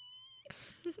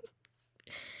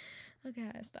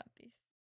 Okay, I stop this.